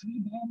maybe 3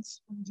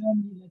 bands from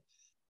Germany, like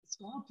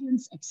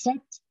Scorpions,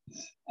 Accept,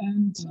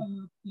 and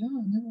that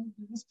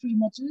was pretty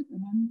much it.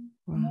 And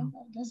then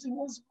I guess it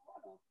was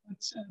harder. But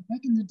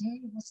back in the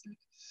day, it was like,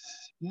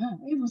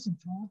 it was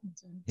important.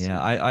 And,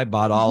 I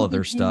bought all of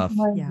their stuff.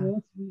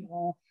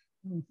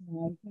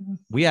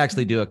 We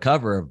actually do a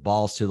cover of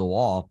Balls to the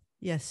Wall.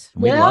 Yes.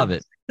 We love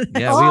it.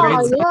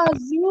 Yeah.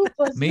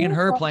 Super, me and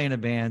her play in a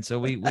band. So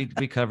we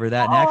cover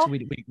that. And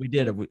actually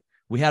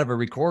we had a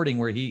recording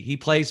where he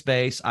plays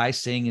bass, I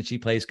sing, and she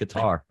plays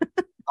guitar.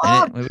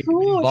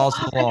 Cool. Balls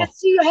to the Wall. I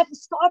see you have a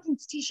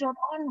Scorpions t-shirt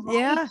on,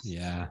 right?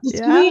 Yeah. The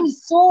screen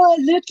is so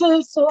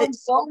little, so I'm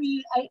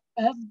sorry I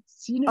haven't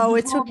seen it before.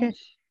 It's okay.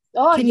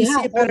 Can you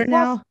see it better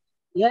now?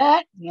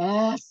 Yeah,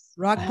 yes.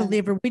 Rock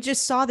Believer. We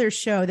just saw their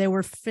show. They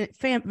were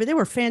they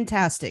were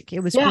fantastic.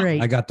 It was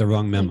great. I got the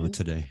wrong memo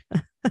today.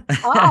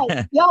 Well,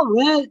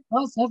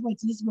 San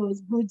Francisco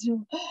is good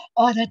too.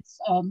 Oh, that's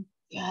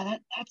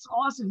that's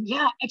awesome.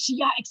 Yeah, actually,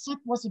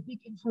 Accept was a big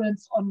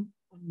influence on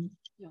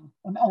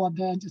our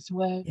band as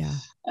well. Yeah.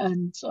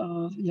 And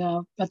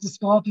but the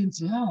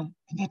Scorpions, and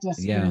that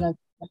was really like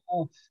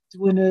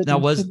doing it. Now,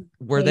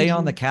 were they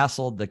on the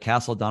Castle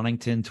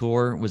Donington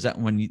tour? Was that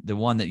the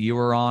one that you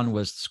were on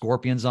was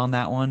Scorpions on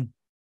that one?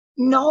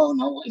 No,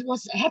 it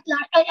was a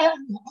headline.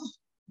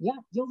 Yeah,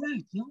 you're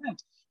right.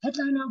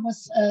 Headliner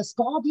was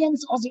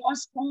Scorpions, Ozzy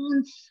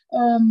Osbourne,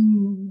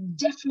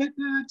 Def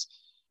Leppard,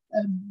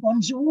 Bon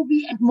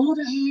Jovi and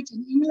Motorhead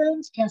in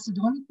England, Castle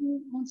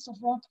Donington, Monster of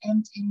Rock,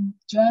 and in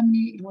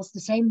Germany it was the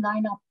same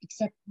lineup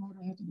except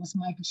Motorhead. It was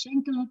Michael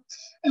Schenker,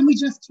 and we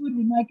just toured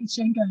with Michael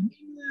Schenker in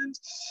England.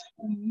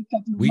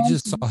 We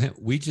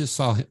just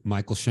saw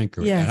Michael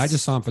Schenker, Yes. and I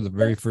just saw him for the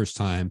very first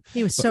time.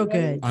 He was so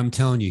good. I'm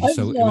telling you,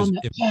 so it was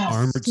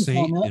Armored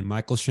Saint and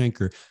Michael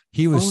Schenker.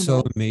 He was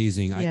so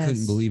amazing. I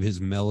couldn't believe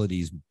his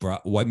melodies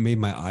brought what made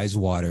my eyes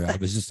water. I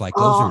was just like,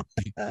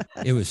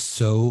 it was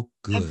so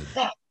good.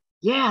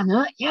 Yeah,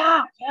 no,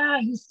 yeah,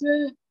 he's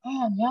still,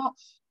 man, yeah.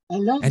 I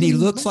love and him.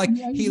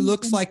 he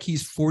looks like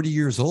he's 40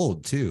 years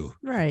old too.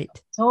 Right.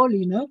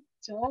 Totally, no?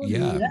 Totally,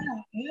 yeah.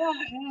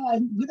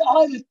 And with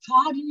all the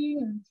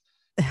partying and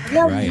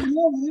right.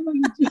 Whatever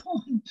you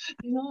do,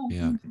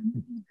 Yeah.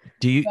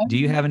 Do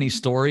you have any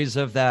stories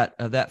of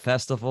that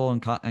festival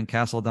in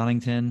Castle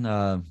Donington?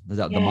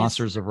 The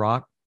Monsters of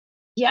Rock?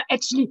 Yeah,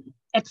 actually,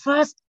 at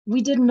first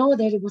we didn't know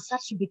that it was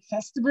such a big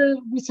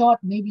festival. We thought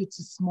maybe it's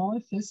a small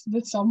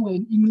festival somewhere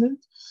in England,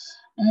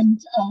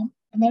 and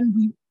then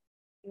we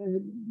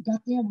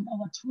got there with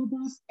our tour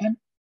bus, and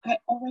I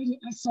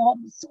saw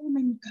so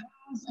many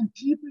cars and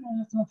people,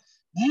 and I thought,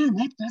 man,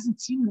 that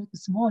doesn't seem like a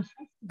small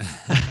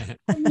festival.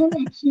 And then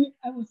actually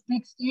I was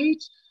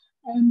backstage,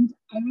 and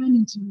I ran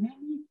into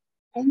Lemmy,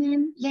 and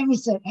then Lemmy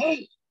said,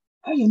 "Hey,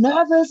 are you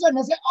nervous?" And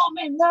I said, "Oh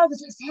man,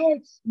 nervous as hell."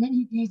 And then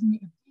he gave me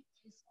a big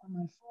kiss on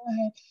my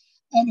forehead,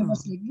 and it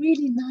was like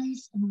really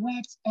nice and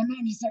wet. And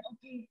then he said,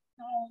 "Okay,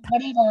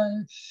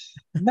 whatever,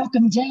 knock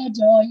him dead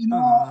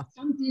or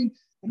something."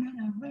 And then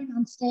I ran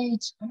on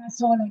stage, and I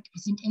saw like I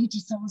think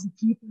 80,000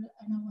 people,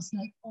 and I was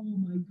like, "Oh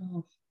my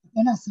god!" But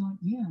then I thought,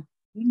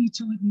 Lemmy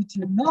told me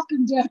to knock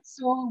him dead,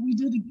 so we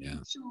did a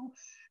great show.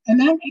 And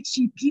then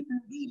actually people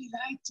really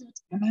liked it.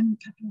 And then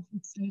a couple of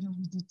weeks later,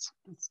 we did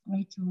this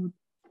great tour,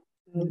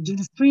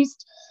 Judas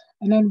Priest,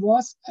 and then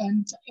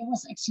and it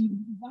was actually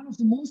one of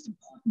the most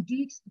important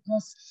gigs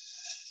because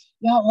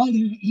all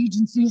the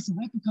agencies, the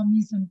record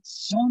companies, and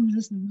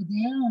journalists were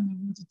there, and they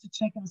wanted to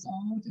check us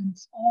out, and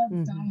all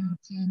the diehard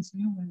fans,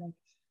 they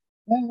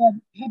were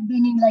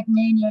headbanging like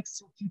maniacs,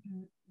 so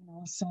people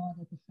saw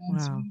that the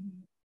fans really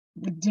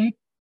would dig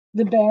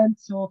the band,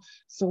 so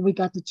we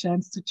got the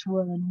chance to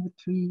tour and with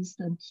Priest,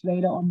 and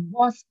later on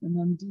Wasp, and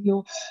then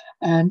Dio,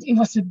 and it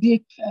was a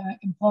big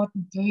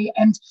important day.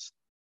 And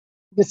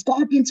the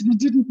Scorpions we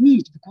didn't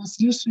meet because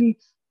usually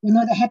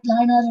the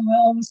headliner, they were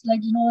always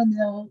like in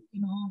their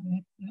they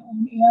had their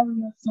own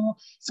area, so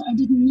I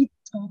didn't meet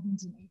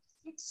Scorpions in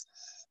 '86,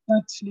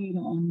 but later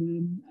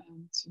on,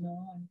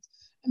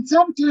 and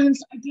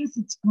sometimes I guess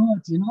it's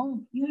good,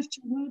 you have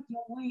to work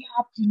your way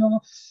up,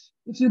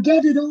 if you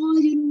get it all,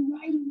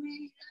 right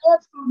away,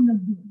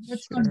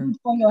 that's not good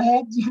for your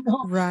head,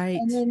 Right.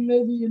 And then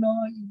maybe, you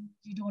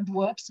don't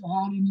work so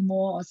hard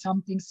anymore or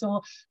something.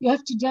 So you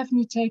have to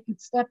definitely take it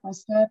step by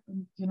step,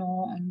 and,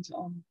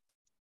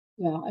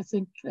 I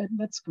think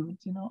that's good,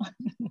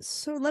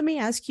 So let me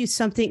ask you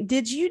something.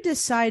 Did you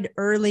decide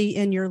early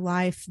in your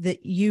life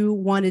that you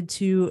wanted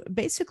to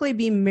basically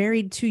be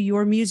married to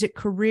your music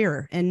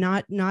career and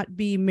not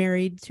be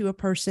married to a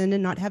person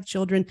and not have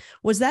children?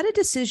 Was that a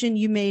decision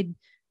you made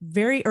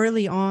very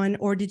early on,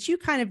 or did you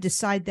kind of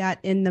decide that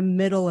in the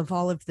middle of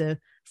all of the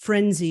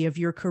frenzy of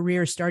your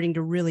career starting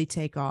to really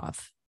take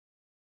off?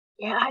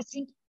 Yeah, I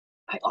think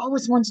I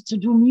always wanted to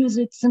do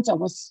music since I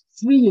was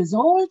 3 years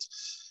old.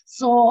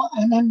 So,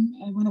 and then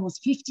when I was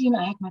 15,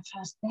 I had my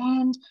first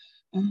band,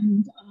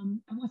 and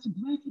I was a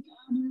graphic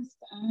artist,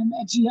 and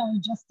actually I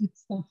just did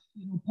stuff,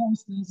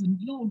 posters and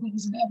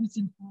logos and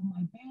everything for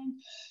my band.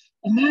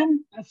 And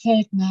then I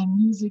felt, man,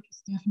 music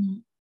is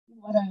definitely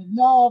what I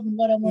love and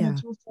what I want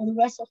to do for the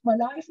rest of my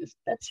life, if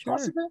that's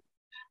possible.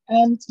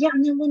 And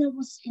and then when I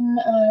was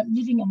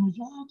living in New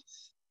York,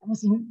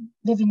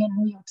 living in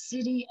New York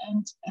City,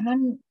 and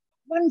then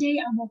one day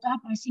I woke up,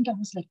 I think I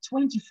was like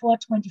 24,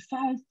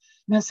 25,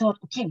 and I thought,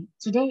 okay,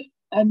 today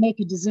I make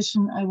a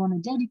decision. I want to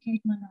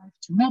dedicate my life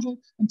to metal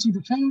and to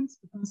the fans,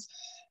 because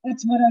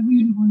that's what I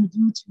really want to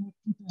do, to make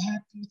people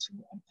happy, to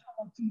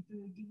empower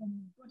people, give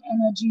them good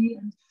energy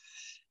and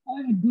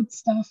all the good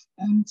stuff.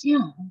 And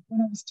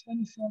when I was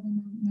 24,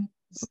 then I made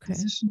this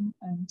decision,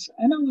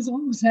 and I was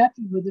always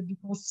happy with it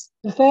because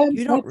the fans.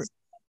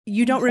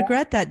 You don't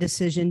regret that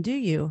decision, do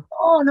you?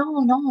 Oh, no.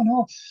 Not at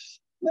all.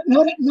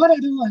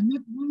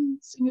 Not one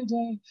single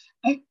day.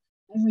 I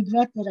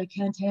regret that I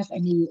can't have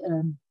any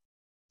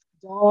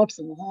dogs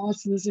or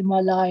horses in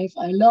my life.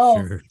 I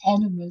love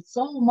animals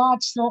so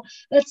much. So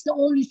that's the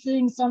only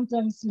thing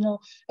sometimes,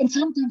 and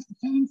sometimes the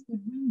fans, they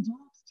bring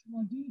dogs to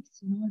my gigs,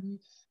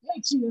 they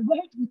actually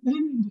ride with them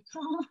in the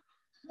car.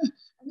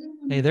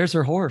 Hey, there's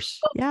her horse.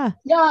 Yeah.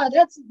 Yeah,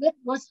 that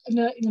was in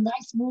a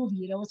nice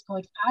movie. That was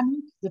called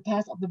Anuk, The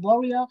Path of the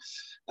Warrior.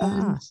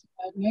 And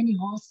many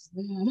horses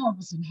there. I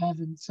was in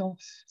heaven. So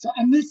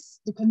I miss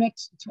the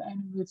connection to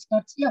animals.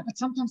 But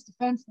sometimes the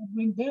fans will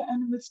bring their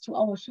animals to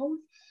our shows.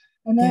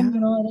 And then,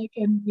 they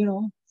can,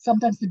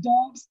 sometimes the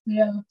dogs,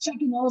 they're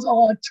checking out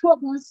our tour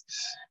bus.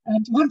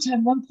 And one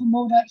time, one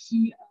promoter,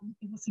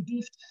 it was a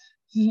gift.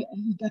 He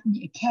got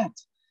me a cat.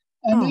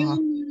 And then, Aw.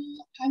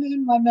 and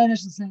then my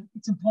manager said,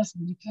 it's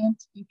impossible. You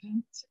can't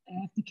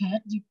have the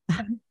cat. You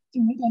can't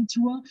do it on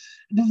tour.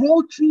 The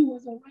road crew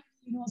was already,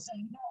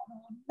 saying, no,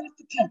 not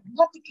the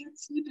cat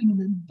sleeping in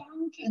the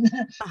bunk. And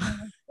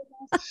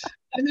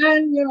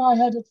then, I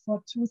had it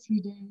for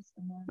 2-3 days.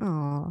 And then,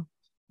 Aw.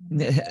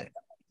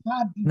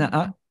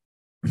 Now,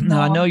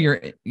 now I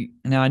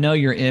know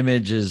your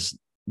image is,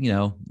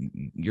 you're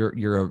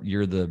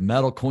the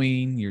metal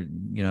queen,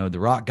 you're the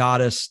rock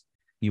goddess,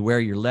 you wear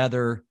your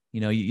leather,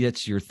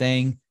 it's your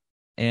thing.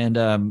 And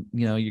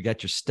you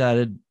got your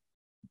studded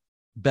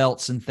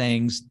belts and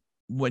things.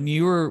 When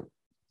you were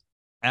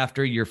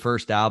after your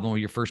first album or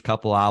your first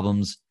couple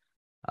albums,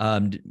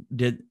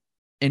 did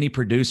any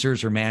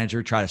producers or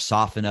manager try to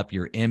soften up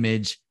your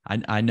image?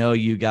 I know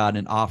you got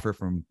an offer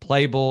from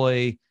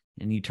Playboy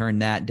and you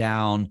turned that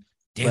down.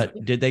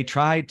 But did they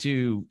try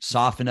to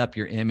soften up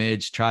your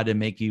image, try to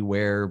make you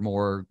wear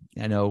more,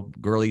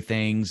 girly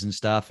things and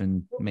stuff,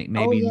 and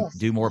maybe yes.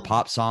 do more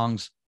pop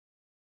songs?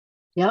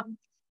 Yep.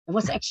 It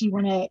was actually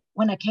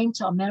when I came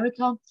to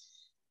America,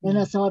 then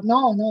I thought,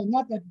 no,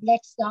 not that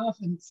black stuff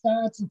and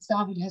studs and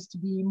stuff. It has to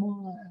be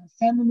more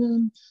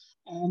feminine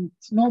and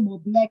no more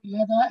black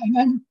leather. And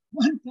then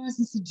one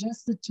person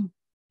suggested to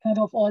cut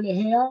off all the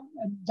hair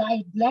and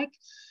dye it black,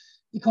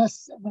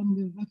 because when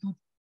the record,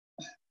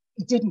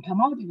 it didn't come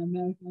out in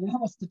America. That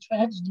was the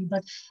tragedy.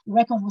 But the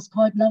record was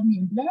called Love Me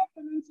in Black.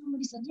 And then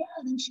somebody said, yeah,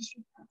 then she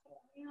should cut her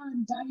hair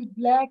and dye it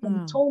black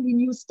and totally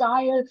new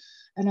style.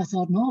 And I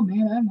thought, no,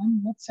 man,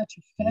 I'm not such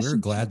a fashion. We're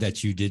glad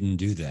that you didn't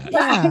do that.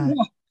 Yeah.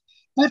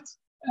 But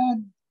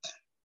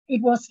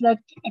it was like,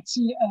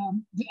 actually,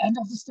 the end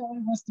of the story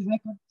was the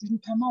record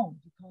didn't come out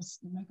because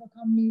the record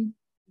company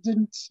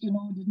didn't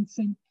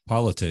think.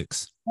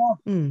 Politics.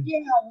 Yeah,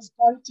 it was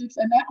politics.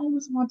 And I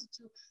always wanted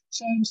to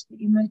change the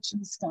image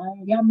and the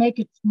style. Yeah, make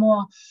it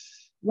more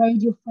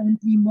radio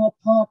friendly, more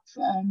pop,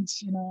 and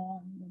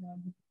more,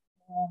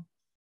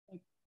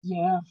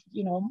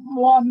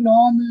 more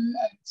normal.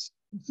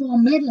 And for a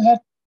metalhead,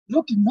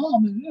 looking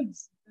normal,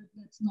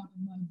 that's not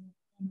in my book.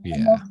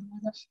 Yeah.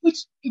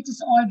 Which it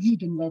is all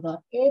vegan leather.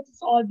 It is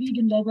all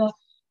vegan leather.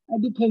 I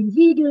became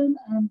vegan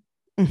and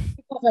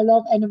because I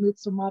love animals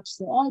so much,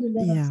 so all the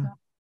leather stuff,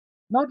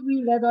 not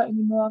real leather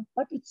anymore,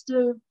 but it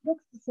still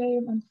looks the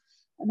same, and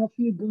I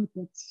feel good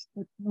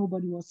that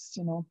nobody was,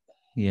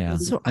 Yeah.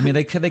 So, I mean,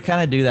 they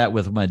kind of do that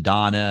with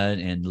Madonna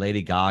and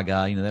Lady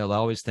Gaga. They'll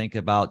always think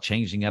about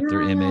changing up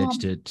their image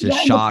to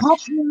shock. In the pop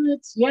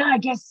world, I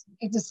guess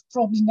it is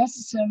probably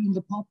necessary in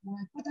the pop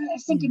world, but I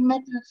think in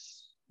metal,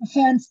 the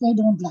fans, they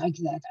don't like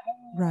that.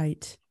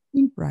 Right.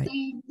 Right.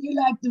 They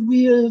like the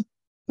real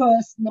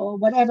person or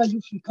whatever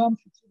you feel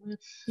comfortable.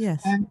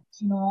 Yes. And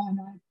and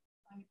I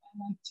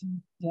like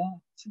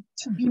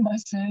to be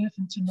myself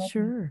and to not.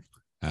 Sure.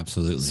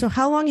 Absolutely. So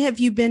how long have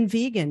you been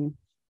vegan?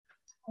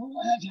 Oh,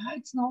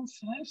 it's now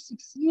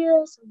 5-6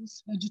 years. I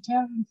was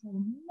vegetarian for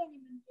many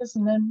years,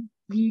 and then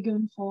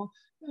vegan for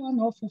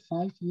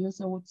 5 years,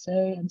 I would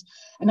say.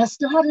 And I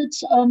started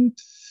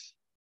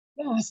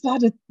I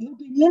started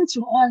looking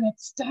into all that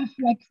stuff,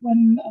 like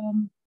when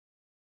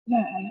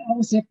I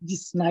always had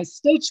this nice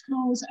stage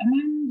clothes, and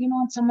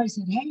then somebody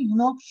said, hey,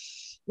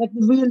 like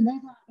the real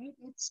leather,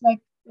 it's so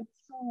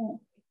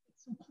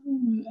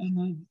cool, and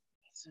I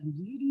said,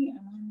 really,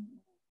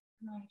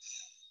 and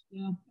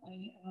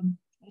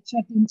I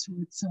checked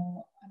into it, so,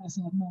 and I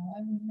thought, no,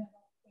 I will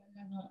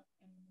never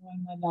anymore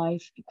in my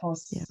life,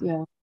 because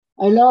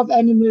I love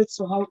animals,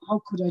 so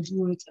how could I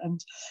do it?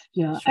 And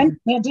and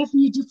they're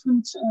definitely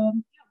different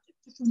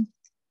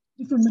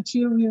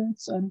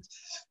materials, and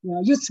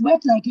you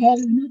sweat like hell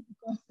in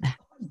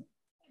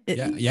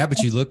it.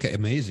 But you look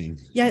amazing.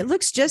 Yeah, it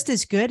looks just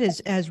as good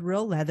as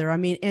real leather. I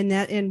mean,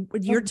 and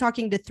you're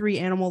talking to 3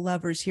 animal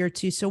lovers here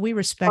too, so we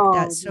respect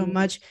that so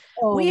much.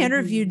 We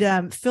interviewed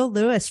Phil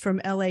Lewis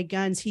from LA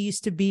Guns. He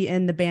used to be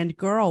in the band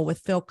Girl with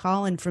Phil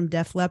Collin from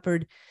Def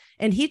Leppard.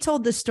 And he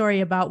told the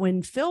story about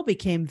when Phil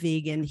became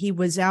vegan. He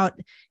went out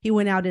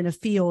in a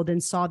field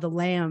and saw the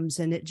lambs,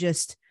 and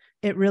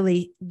it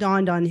really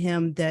dawned on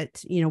him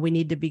that, we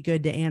need to be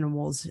good to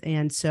animals.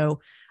 And so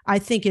I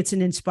think it's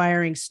an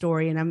inspiring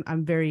story, and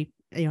I'm very,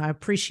 I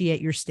appreciate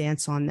your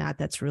stance on that.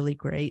 That's really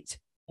great.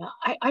 Yeah,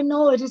 I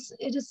know it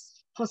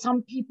is for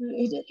some people,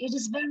 it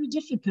is very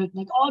difficult.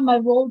 Like all my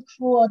road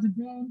crew or the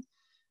band,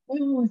 they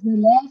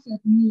laugh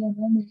at me, and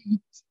then they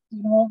eat,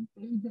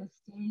 they eat their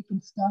steak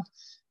and stuff.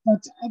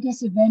 But I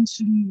guess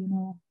eventually,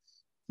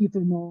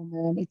 people know,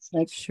 man, it's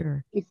like,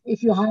 sure,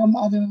 if you harm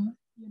other,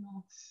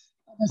 well,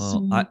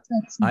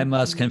 I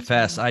must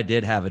confess, I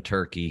did have a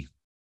turkey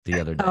the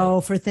other day.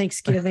 Oh, for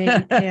Thanksgiving.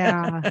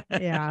 Yeah.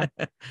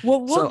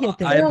 We'll get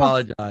there. I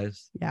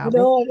apologize. Yeah. I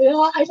know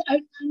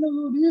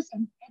who it is.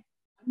 And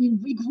I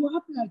mean, we grew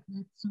up like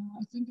that. So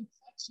I think it's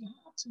actually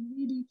hard to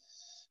really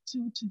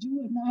to do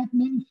it. And I have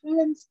many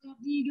friends that are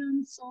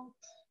vegan. So,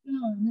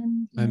 and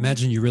then, I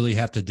imagine you really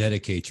have to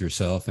dedicate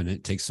yourself, and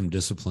it takes some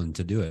discipline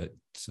to do it.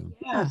 So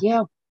Yeah.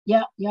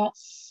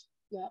 Yes.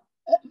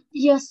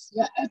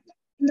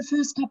 in the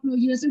first couple of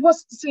years, it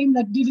was the same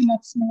like giving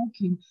up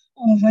smoking.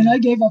 Oh, when I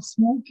gave up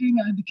smoking,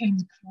 I became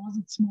a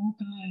closet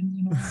smoker,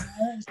 and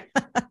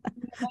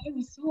it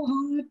was so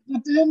hard.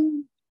 But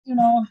then,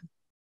 a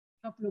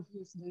couple of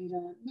years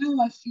later,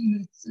 now I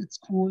feel it's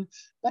cool.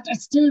 But I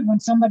still, when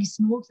somebody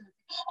smokes, I think,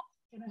 oh,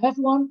 can I have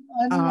one?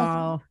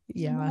 Oh,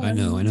 yeah. I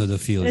know the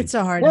feeling. It's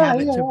a hard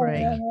habit to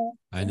break.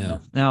 I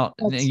know. Now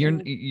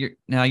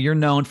you're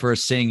known for a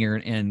singer,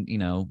 and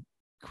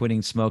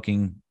quitting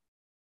smoking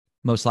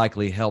most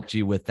likely helped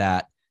you with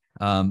that.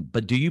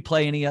 But do you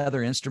play any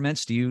other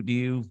instruments? Do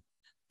you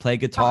play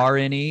guitar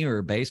any,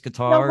 or bass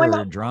guitar,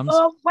 or drums?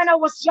 When I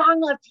was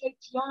young, I played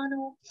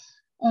piano,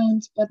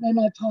 but then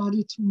I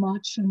partied too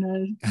much, and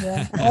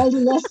all the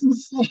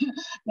lessons. So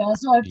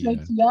I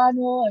played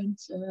piano, and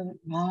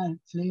I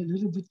play a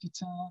little bit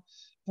guitar,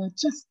 but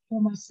just for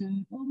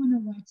myself, or when I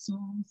write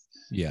songs.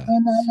 Yeah.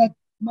 And I let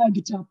my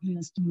guitar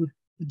players do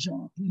the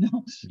job,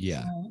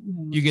 Yeah.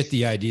 You get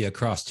the idea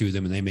across to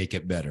them, and they make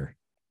it better.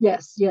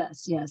 Yes.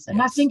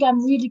 And I think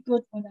I'm really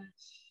good when I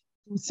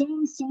do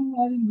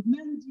songwriting with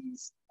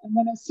melodies, and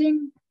when I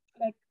sing,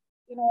 like,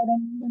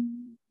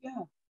 then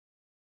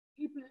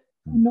people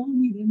who know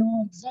me, they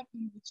know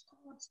exactly which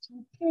chords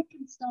to pick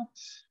and stuff.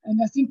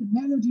 And I think the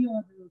melody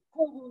or the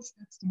chorus,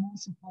 that's the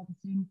most important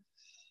thing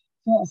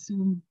for a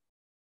song.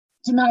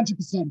 To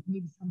 90%,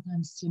 maybe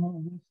sometimes, the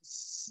riff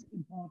is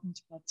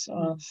important,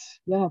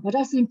 but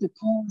I think the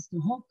chorus, the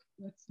hook,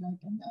 that's like,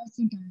 and I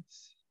think I'm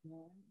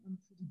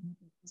pretty good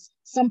at this.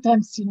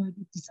 Sometimes, I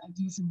get these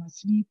ideas in my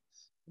sleep,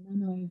 and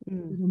then I put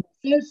it on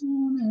my cell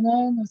phone, and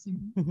then I think,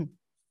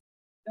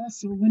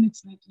 so when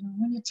it's like,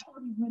 when you're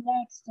totally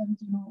relaxed and,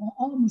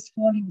 almost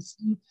falling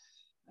asleep,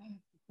 I have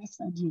the best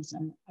ideas,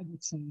 I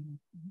would say.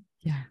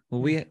 Yeah.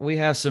 Well, we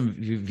have some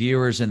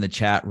viewers in the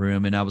chat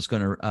room, and I was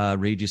going to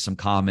read you some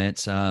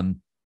comments.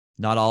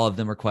 Not all of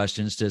them are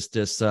questions,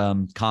 just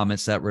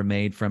comments that were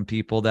made from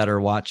people that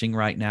are watching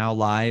right now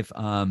live.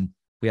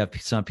 We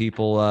have some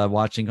people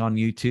watching on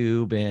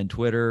YouTube and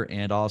Twitter,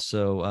 and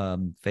also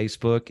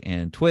Facebook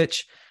and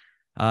Twitch.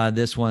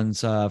 This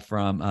one's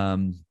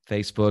from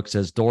Facebook.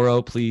 Says,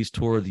 Doro, please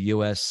tour the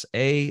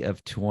USA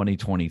of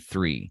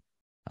 2023.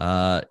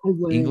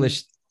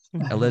 English.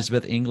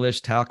 Elizabeth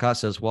English Talcott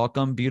says,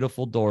 welcome,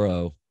 beautiful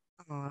Doro.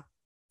 Oh,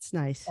 it's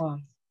nice.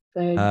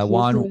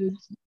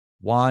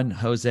 Juan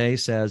Jose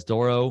says,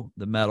 Doro,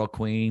 the metal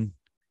queen,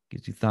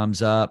 gives you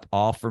thumbs up.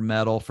 All for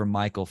metal from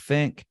Michael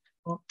Fink.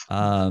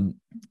 One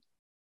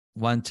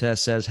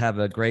test says, have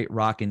a great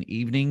rockin'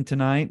 evening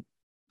tonight.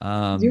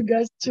 You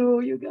guys too.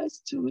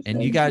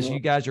 And you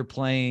guys are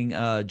playing,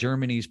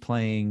 Germany's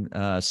playing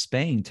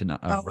Spain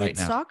tonight, right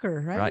now.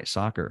 Soccer, right? Right,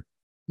 soccer.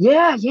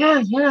 Yeah.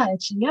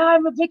 Actually,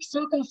 I'm a big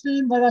soccer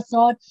fan, but I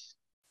thought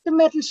the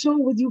metal show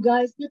with you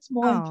guys, that's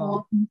more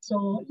important.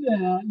 So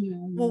yeah.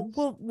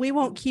 Well, we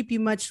won't keep you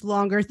much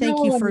longer.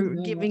 Thank you for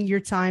giving your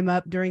time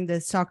up during the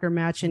soccer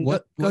match, and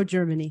go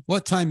Germany.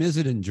 What time is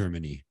it in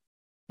Germany?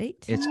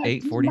 8. It's 8:49.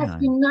 It must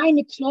be 9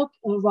 o'clock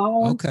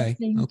around. Okay.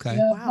 Okay.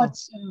 Yeah, wow. But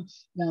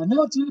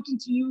no, talking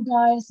to you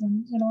guys,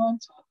 and and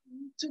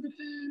talking to the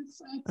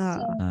fans.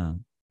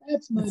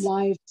 That's my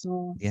life.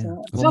 So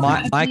Well,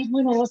 I played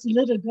when I was a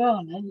little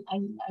girl. I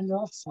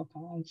love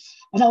soccer,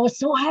 and I was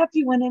so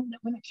happy when I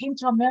came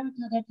to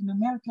America. That in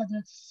America,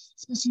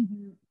 especially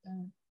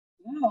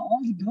all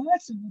the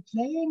girls that were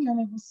playing, and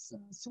it was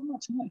so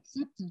much more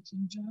accepted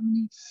in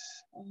Germany.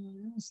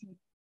 It was like.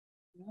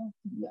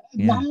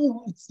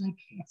 Now it's like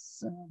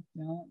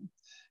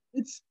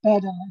it's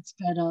better,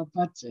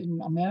 but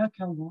in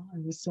America, wow,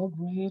 it was so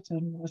great,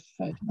 and I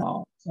felt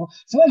wow. So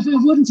if I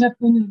wouldn't have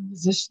been a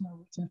musician, I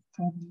would have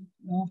probably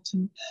loved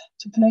to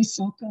play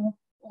soccer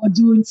or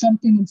doing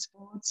something in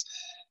sports.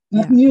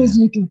 But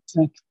music, it's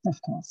like,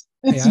 of course.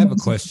 Hey, I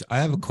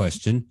have a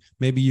question.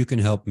 Maybe you can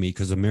help me,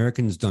 because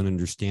Americans don't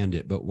understand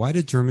it. But why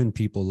did German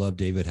people love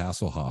David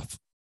Hasselhoff?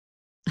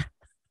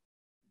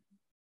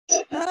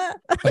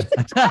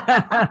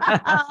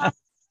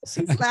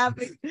 She's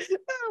laughing.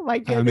 Oh my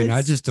goodness. I mean,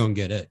 I just don't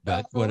get it,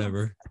 but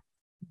whatever.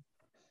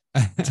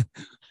 I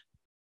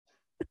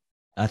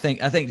think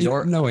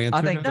Dora. No answer.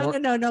 I think no.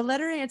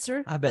 Let her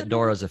answer. I bet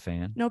Dora's a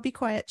fan. No, be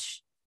quiet.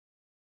 Shh.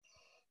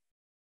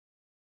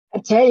 I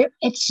tell you,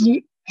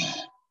 actually,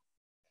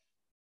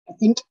 I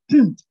think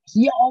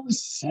he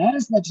always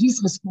says that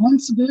he's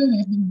responsible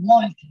and the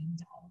wall came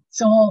down.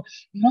 So,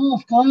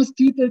 of course,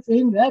 people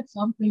think that's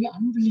something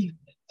unbelievable.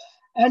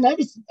 And that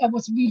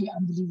was really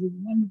unbelievable.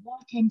 When the wall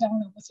came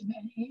down, I was in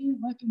LA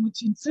working with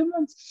Gene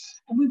Simmons,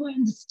 and we were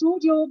in the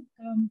studio.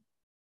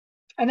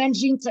 And then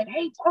Gene said,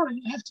 "Hey, Doro,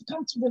 you have to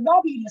come to the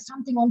lobby. There's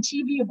something on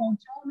TV about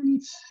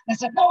Germany." And I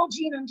said, "No,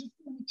 Gene, I'm just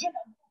going to kill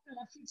him.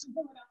 I feel so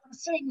good. I want to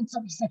sing." And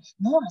somebody said,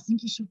 "No, I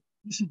think you should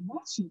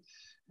watch it."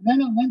 And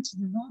then I went to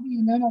the lobby,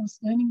 and then I was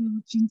standing there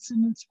with Gene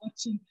Simmons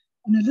watching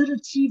on a little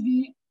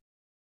TV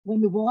when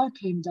the wall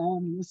came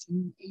down. It was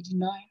in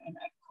 '89, and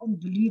I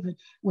couldn't believe it,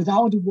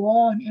 without a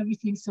war and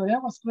everything. So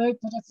that was great.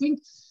 But I think,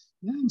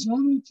 in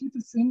Germany,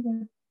 people think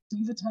that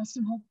David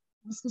Hasselhoff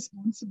was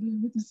responsible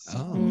with this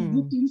Oh.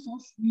 looking for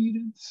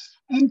freedom.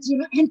 And, you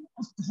know, and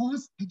of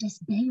course, I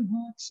just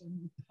Baywatch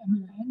and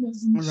Pamela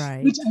Anderson,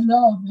 Right. which I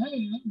love.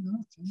 Hey, I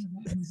love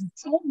Pamela Anderson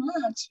so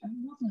much. I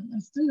love her. I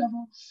still love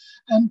her.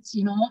 And,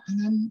 you know, and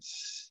then,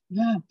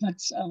 yeah,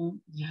 but,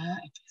 yeah,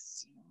 I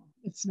guess, you know,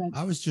 it's like,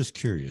 I was just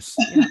curious.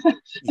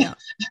 Yeah.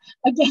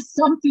 I guess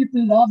some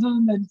people love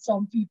him and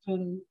some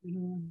people, you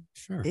know.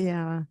 Sure.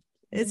 Yeah.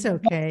 It's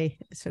okay.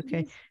 It's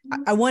okay.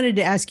 I wanted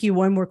to ask you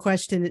one more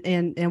question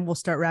and we'll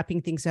start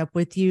wrapping things up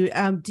with you.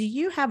 Do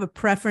you have a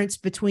preference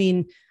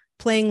between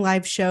playing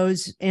live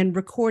shows and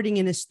recording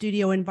in a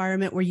studio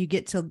environment where you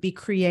get to be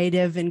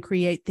creative and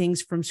create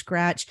things from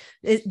scratch?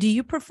 Do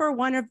you prefer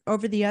one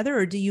over the other,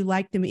 or do you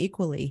like them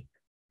equally?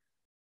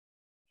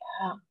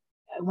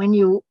 When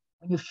you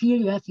feel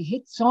you have a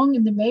hit song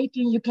in the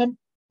making, you can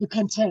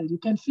tell, you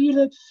can feel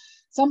it.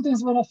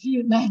 Sometimes when I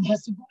feel, man,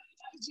 there's a great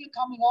idea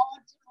coming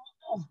out, you know,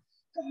 oh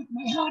God,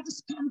 my heart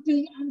is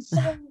pumping, I'm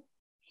so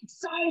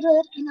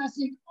excited, and I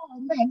think, oh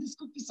man, this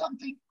could be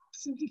something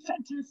absolutely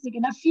fantastic.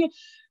 And I feel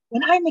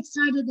when I'm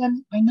excited,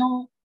 then I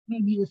know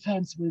maybe the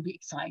fans will be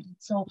excited.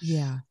 So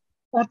Yeah.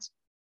 but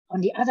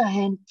on the other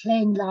hand,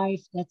 playing live,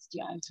 that's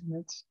the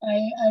ultimate.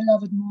 I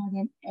love it more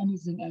than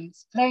anything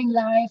else. Playing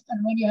live,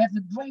 and when you have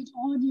a great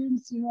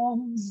audience, you know,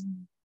 who's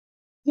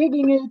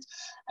digging it,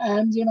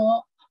 and, you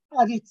know,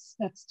 oh,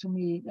 that's to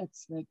me,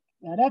 that's like,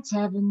 yeah, that's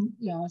heaven.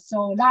 Yeah,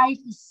 so live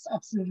is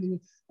absolutely,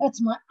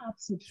 that's my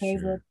absolute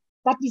favorite. Sure.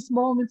 But these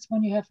moments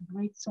when you have a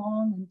great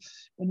song and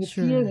when you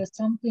feel Sure. there's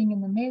something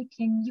in the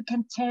making, you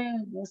can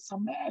tell there's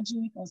some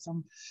magic or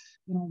some,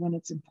 you know, when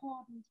it's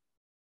important.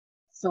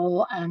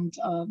 So, and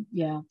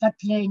yeah, but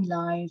playing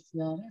live,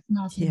 yeah, there's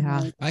nothing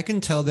Yeah. like. I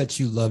can tell that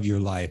you love your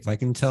life. I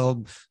can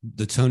tell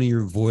the tone of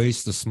your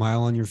voice, the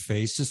smile on your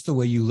face, just the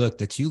way you look,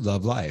 that you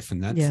love life.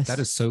 And Yes. that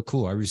is so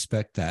cool. I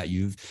respect that.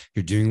 You're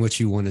doing what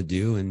you want to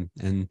do. And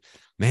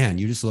man,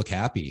 you just look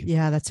happy.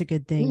 Yeah, that's a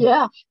good thing.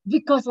 Yeah,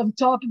 because I'm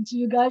talking to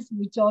you guys, and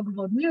we talk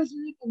about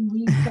music and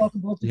we talk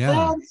about the Yeah.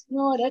 bands. You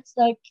know,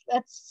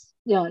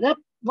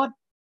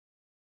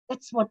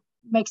 that's what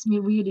makes me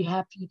really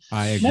happy.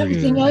 I And agree.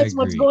 everything I else,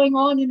 what's agree. going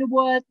on in the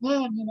world,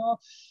 man, you know,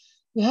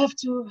 you have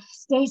to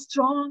stay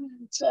strong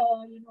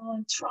and you know,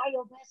 and try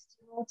your best,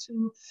 you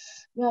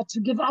know, to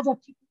give other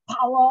people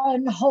power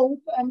and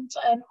hope and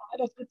all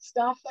that good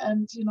stuff.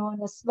 And, you know,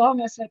 and as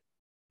long as I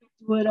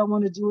do it, I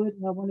want to do it,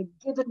 and I want to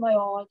give it my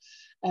all.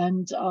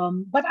 And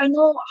but I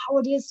know how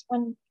it is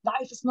when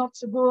life is not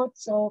so good.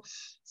 So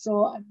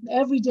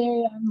every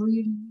day I'm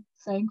really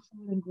thankful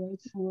and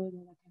grateful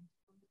that I can.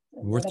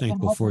 We're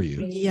thankful help for my you.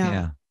 faith.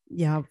 Yeah.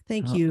 Yeah.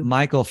 Thank you.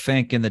 Michael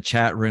Fink in the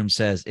chat room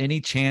says,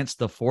 any chance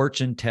the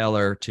fortune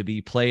teller to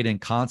be played in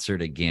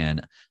concert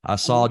again? I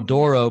saw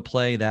Doro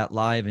play that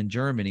live in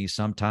Germany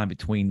sometime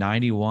between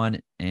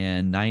 91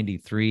 and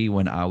 93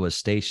 when I was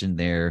stationed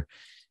there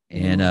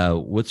in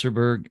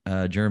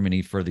Würzburg,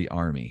 Germany for the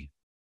Army.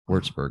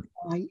 Würzburg.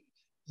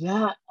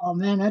 Yeah. Oh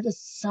man, that is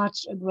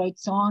such a great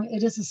song.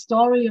 It is a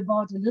story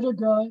about a little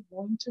girl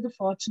going to the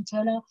fortune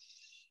teller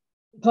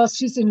because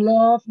she's in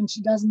love and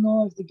she doesn't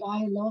know if the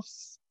guy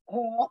loves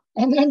her.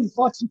 And then the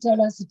fortune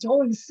teller is a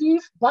total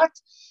thief, but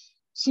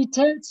she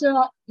tells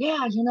her,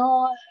 yeah, you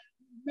know,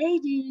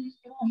 maybe,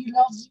 you know, he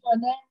loves you.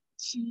 And then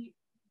she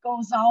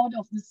goes out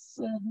of this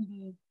little,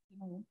 you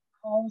know,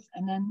 house,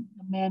 and then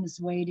the man is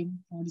waiting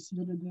for this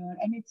little girl.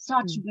 And it's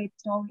such a great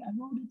story. I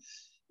wrote it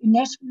in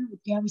Nashville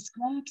with Gary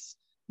Scruggs.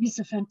 He's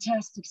a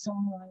fantastic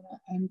songwriter,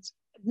 and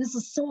this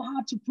is so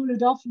hard to pull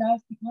it off live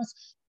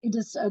because it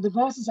is the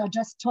verses are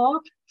just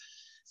talk.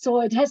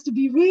 So it has to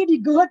be really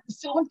good. The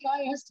sound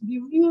guy has to be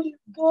really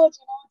good,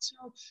 you know,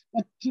 to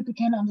that people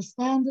can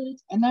understand it.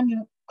 And then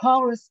the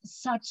chorus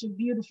is such a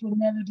beautiful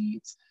melody.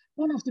 It's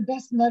one of the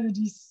best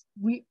melodies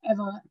we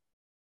ever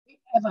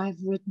have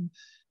written.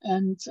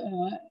 And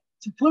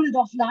to pull it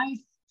off live,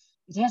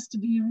 it has to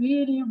be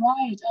really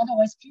right.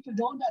 Otherwise, people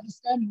don't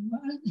understand the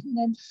word. And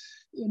then,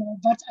 you know,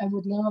 but I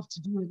would love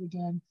to do it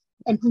again.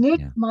 And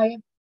Nick, my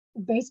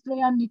bass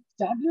player, Nick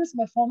Douglas,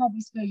 my former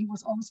bass player, he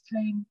was always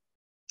playing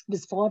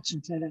this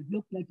fortune teller,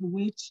 looked like a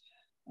witch.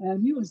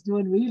 And he was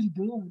doing really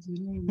good.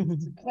 You know, he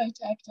was a great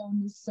actor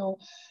on this. So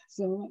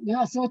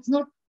yeah, so it's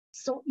not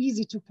so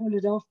easy to pull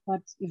it off,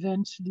 but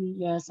eventually,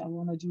 yes, I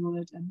want to do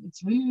it. And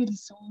it's really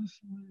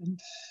soulful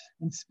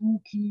and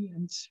spooky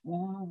and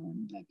wow,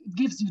 and like it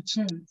gives you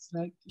chills.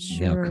 Like,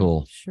 you know. Yeah,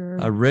 cool.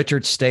 Sure.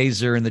 Richard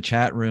Stazer in the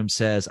chat room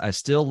says, I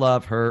still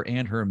love her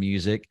and her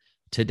music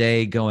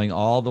today, going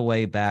all the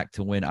way back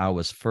to when I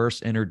was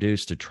first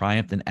introduced to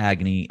Triumph and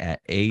Agony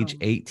at age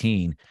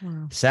 18.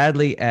 Wow.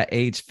 Sadly, at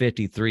age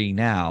 53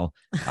 now,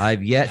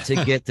 I've yet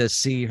to get to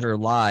see her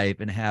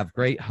live and have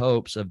great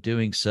hopes of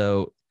doing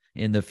so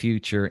in the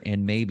future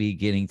and maybe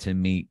getting to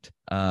meet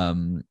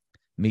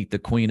the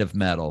Queen of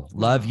Metal.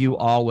 Love you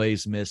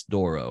always, Miss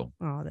Doro.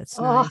 Oh, that's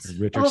Oh, nice.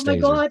 Richard oh my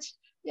Stazer. God.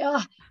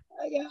 Yeah.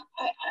 yeah,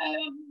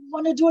 I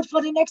want to do it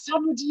for the next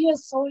 100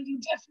 years. So you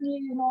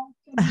definitely, can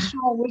be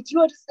sure with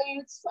your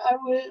states, I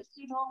will,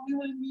 we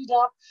will meet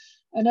up,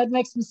 and that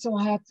makes me so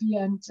happy.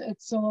 And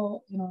it's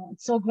so,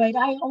 it's so great.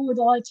 I owe it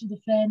all to the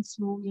fans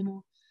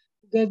who,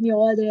 gave me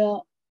all their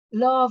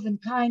love and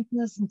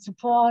kindness and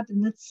support,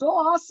 and it's so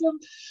awesome.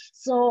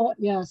 So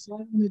yeah, so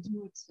I'm gonna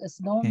do it as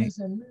long as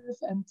I live,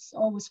 and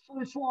always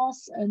full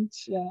force. And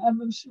yeah,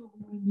 I'm sure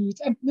we will meet.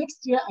 And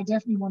next year, I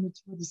definitely want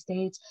to tour the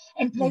States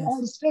and play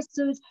all these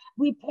festivals.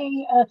 We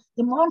play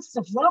the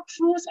Monsters of Rock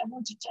Cruise. I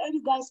want to tell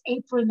you guys,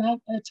 April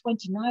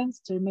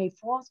 29th till May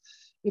 4th.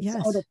 It's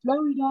out of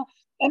Florida.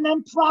 And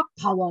then Prague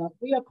Power.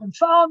 We are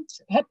confirmed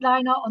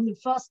headliner on the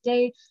first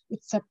day.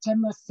 It's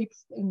September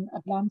 6th in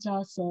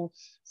Atlanta. So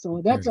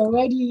that's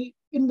already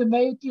in the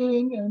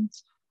making,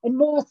 and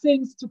more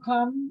things to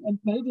come, and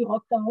maybe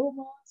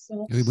Oklahoma.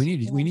 So we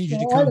need you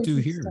to come through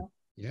here. Stuff.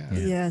 Yeah.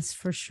 Yes,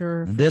 for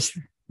sure.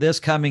 This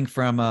coming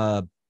from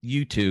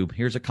YouTube.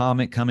 Here's a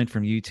comment coming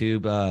from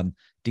YouTube.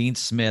 Dean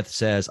Smith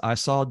says, I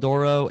saw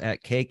Doro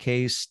at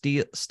KK's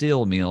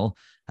Steel Mill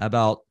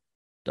about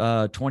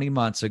 20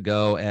 months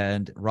ago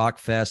and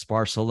Rockfest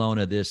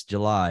Barcelona this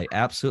July.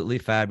 Absolutely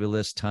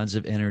fabulous, tons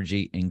of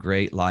energy and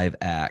great live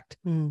act.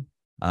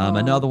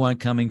 Another one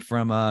coming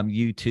from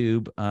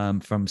YouTube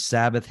from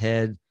Sabbath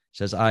Head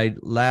says, I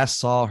last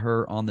saw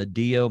her on the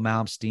Dio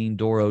Malmsteen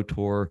Doro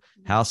tour,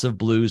 House of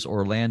Blues,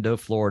 Orlando,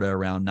 Florida,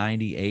 around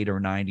 98 or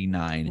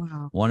 99.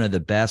 Wow. One of the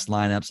best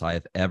lineups I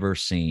have ever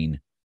seen.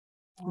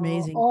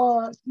 Amazing.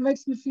 It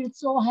makes me feel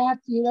so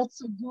happy. That's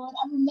so good.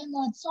 I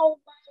remember it so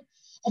much.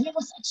 And it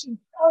was actually in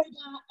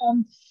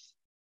Florida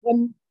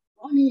when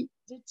Ronnie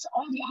did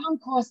all the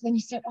encores. Then he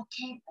said,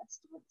 okay,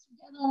 let's do it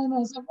together. And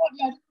I said,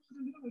 Ronnie, I don't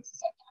know the lyrics. He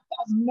said, that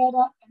doesn't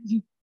matter. And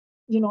he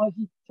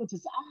put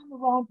his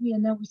arm around me,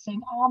 and then we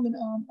sang arm in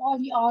arm, all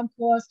the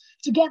encores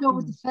together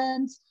with the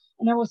fans.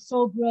 And that was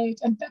so great.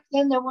 And back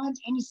then there weren't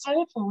any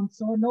cell phones,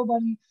 so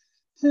nobody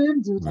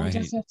filmed it. Right. I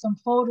just had some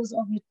photos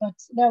of it, but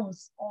that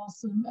was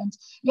awesome. And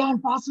yeah, in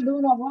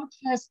Barcelona,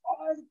 Rockfest,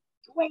 all the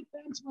great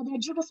bands were there,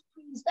 Judas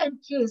Priest and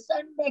Kiss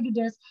and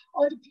Megadeth,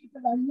 all the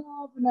people I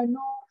love and I know.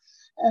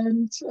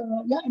 And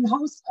in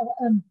house,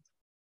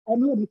 I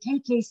know the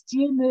KK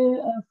Steel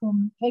Mill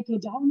from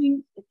KK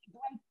Downing, a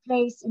great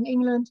place in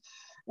England.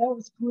 That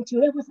was cool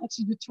too. That was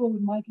actually the tour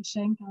with Michael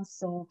Schenker.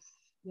 So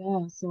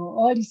yeah, so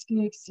all these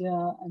gigs,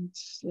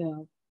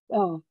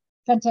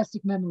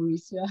 fantastic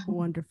memories. Yeah.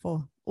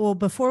 Wonderful. Well,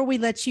 before we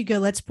let you go,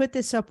 let's put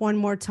this up one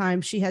more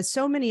time. She has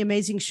so many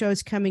amazing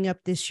shows coming up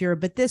this year,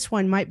 but this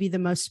one might be the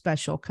most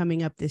special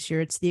coming up this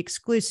year. It's the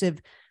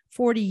exclusive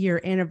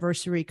 40-year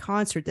anniversary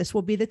concert. This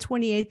will be the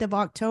 28th of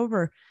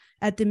October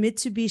at the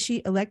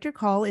Mitsubishi Electric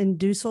Hall in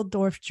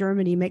Dusseldorf,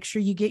 Germany. Make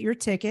sure you get your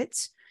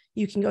tickets.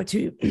 You can go to,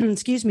 you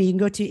can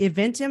go to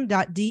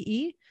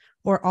eventim.de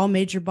or all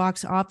major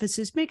box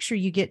offices. Make sure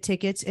you get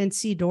tickets and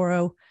see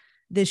Doro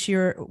this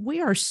year. We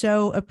are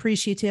so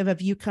appreciative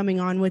of you coming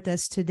on with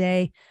us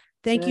today.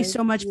 Thank you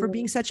so much for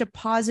being such a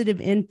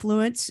positive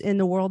influence in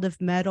the world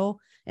of metal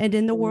and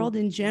in the world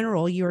in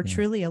general. You are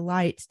truly a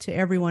light to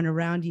everyone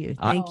around you.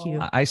 Thank you.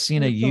 I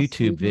seen a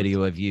YouTube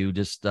video of you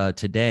just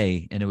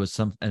today, and it was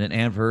an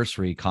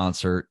anniversary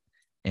concert,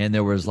 and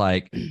there was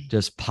like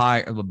just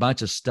a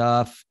bunch of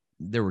stuff.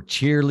 There were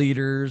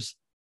cheerleaders,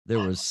 there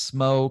was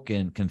smoke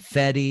and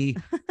confetti.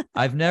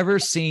 I've never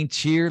seen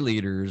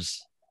cheerleaders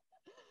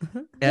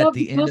at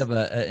the end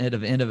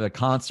of a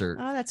concert.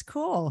 Oh, that's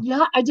cool.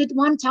 Yeah, I did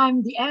one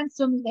time the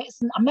anthem. There's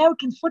an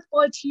American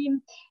football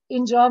team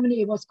in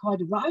Germany. It was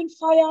called Rhine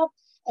Fire.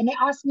 And they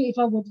asked me if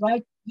I would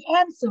write the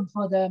anthem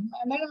for them.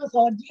 And then I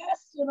thought,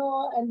 yes,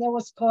 and that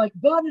was called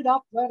Burn It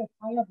Up, Burn It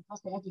Fire,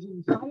 because they had to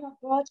do the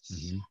Firebird.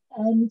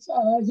 And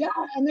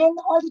and then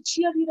all the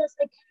cheerleaders,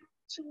 they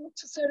came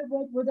to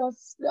celebrate with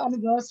us the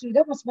anniversary.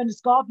 That was when the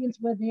Scorpions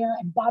were there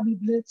and Bobby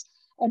Blitz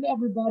and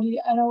everybody,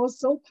 and it was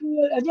so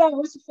cool. And yeah, it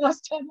was the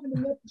first time when I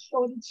met the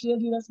show, the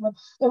cheerleaders, but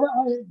they were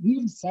all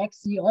really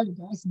sexy, all the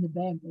guys in the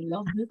band, they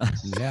loved it.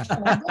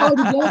 All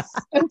the guests,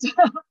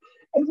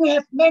 and we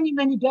have many,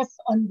 many guests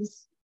on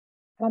this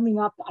coming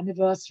up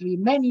anniversary,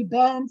 many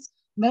bands,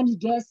 many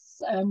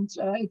guests, and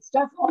it's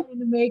stuff all in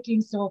the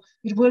making, so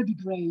it will be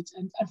great.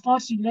 And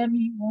unfortunately,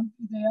 Lemmy won't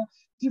be there.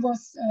 He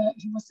was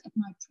at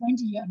my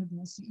 20-year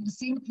anniversary in the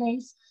same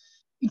place.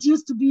 It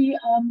used to be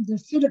the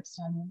Phillips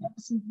Salon. That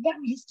was a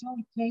very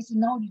historic place, and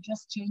now they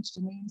just changed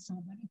the name,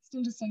 but it's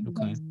still the same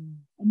place.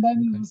 And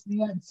then he was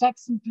there, and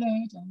Saxon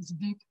played. I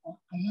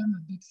am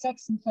a big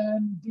Saxon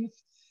fan. Biff,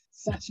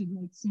 such a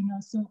great singer.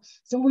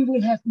 So we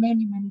will have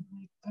many, many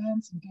great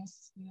bands and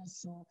guests there.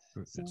 So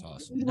that's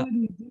awesome. It will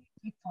be a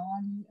big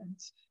party,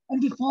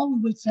 and before we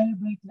will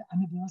celebrate the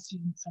anniversary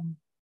in some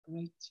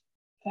great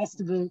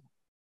festival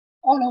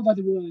all over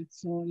the world.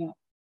 So yeah.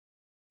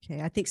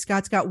 Okay, I think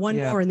Scott's got one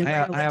more, and then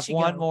I have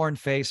one more in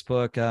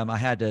Facebook. I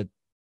had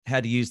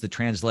to use the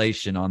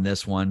translation on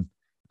this one,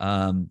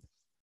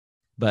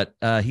 but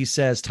he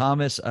says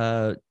Thomas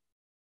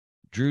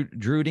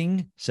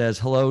Druding says,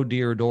 "Hello,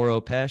 dear Doro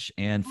Pesch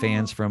and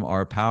fans from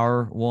our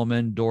power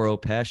woman Doro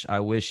Pesch. I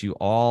wish you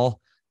all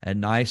a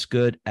nice,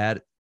 good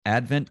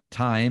Advent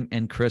time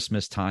and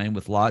Christmas time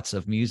with lots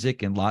of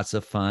music and lots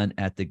of fun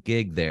at the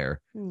gig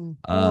there.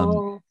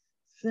 Oh,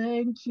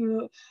 thank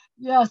you.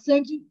 Yeah,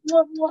 thank you.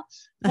 Mwah, mwah.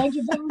 Thank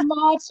you very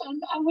much.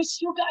 And I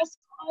wish you guys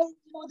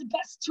all, the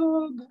best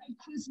tour, great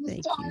Christmas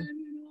Thank time.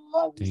 you.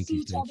 We'll Thank see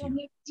you, each thank other you.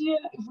 next year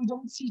if we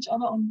don't see each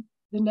other on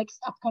the next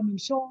upcoming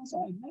shows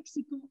or in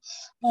Mexico.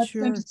 But thank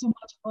you Sure. so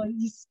much for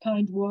these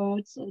kind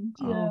words. And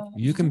yeah.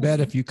 You can bet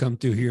if you come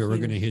through here, we're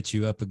you. going to hit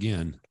you up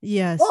again.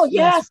 Yes. Oh,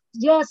 yes,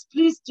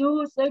 please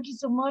do. Thank you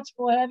so much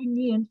for having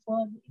me and for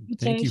the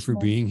invitation. Thank you for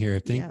being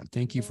here. Yeah.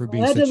 Thank you for I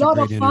being had such a lot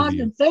great of fun,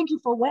 interview. and thank you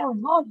for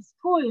wearing all these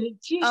cool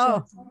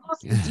t-shirts.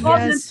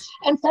 Yes.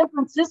 And San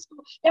Francisco.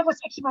 That was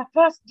actually my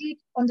first gig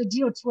on the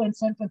Dio tour in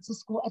San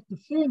Francisco at the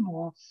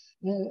Fillmore,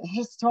 the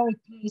historic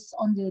place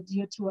on the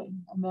Dio tour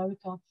in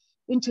America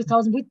in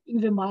 2000 with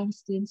Ingrid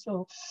Malmsteen.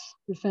 So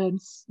the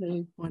fans,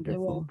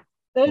 Wonderful.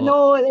 they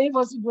know it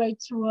was a great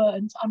tour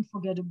and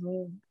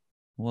unforgettable.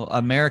 Well,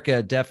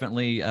 America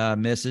definitely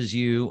misses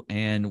you,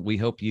 and we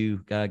hope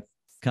you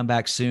come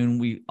back soon.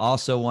 We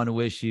also want to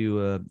wish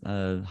you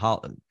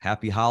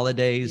happy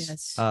holidays.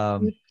 Yes.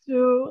 You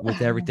too.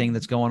 With everything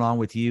that's going on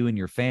with you and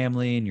your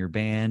family and your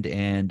band.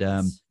 And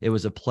it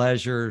was a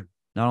pleasure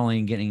not only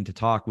in getting to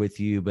talk with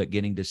you, but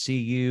getting to see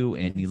you.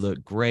 And you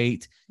look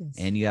great,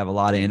 and you have a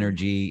lot of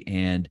energy.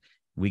 And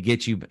we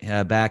get you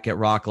back at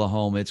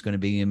Rocklahoma. It's going to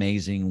be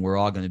amazing. We're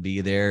all going to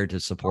be there to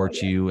support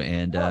you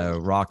and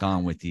rock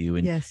on with you.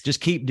 And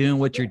just keep doing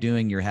what you're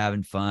doing. You're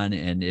having fun.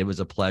 And it was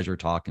a pleasure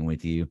talking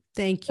with you.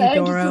 Thank you, Doro.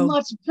 Thank you so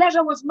much.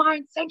 Pleasure was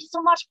mine. Thank you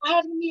so much for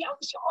having me. I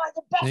wish you all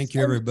the best. Thank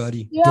you,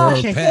 everybody. Yeah. Doro,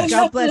 Okay. Pesch.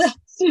 God bless.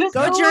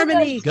 Go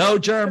Germany. Go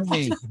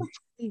Germany.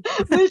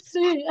 We'll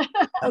see.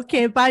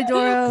 Okay. Bye,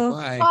 Doro.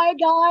 Bye. Bye,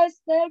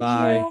 guys. Thank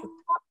Bye. you.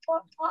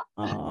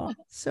 Oh,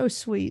 so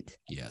sweet.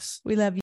 Yes. We love you.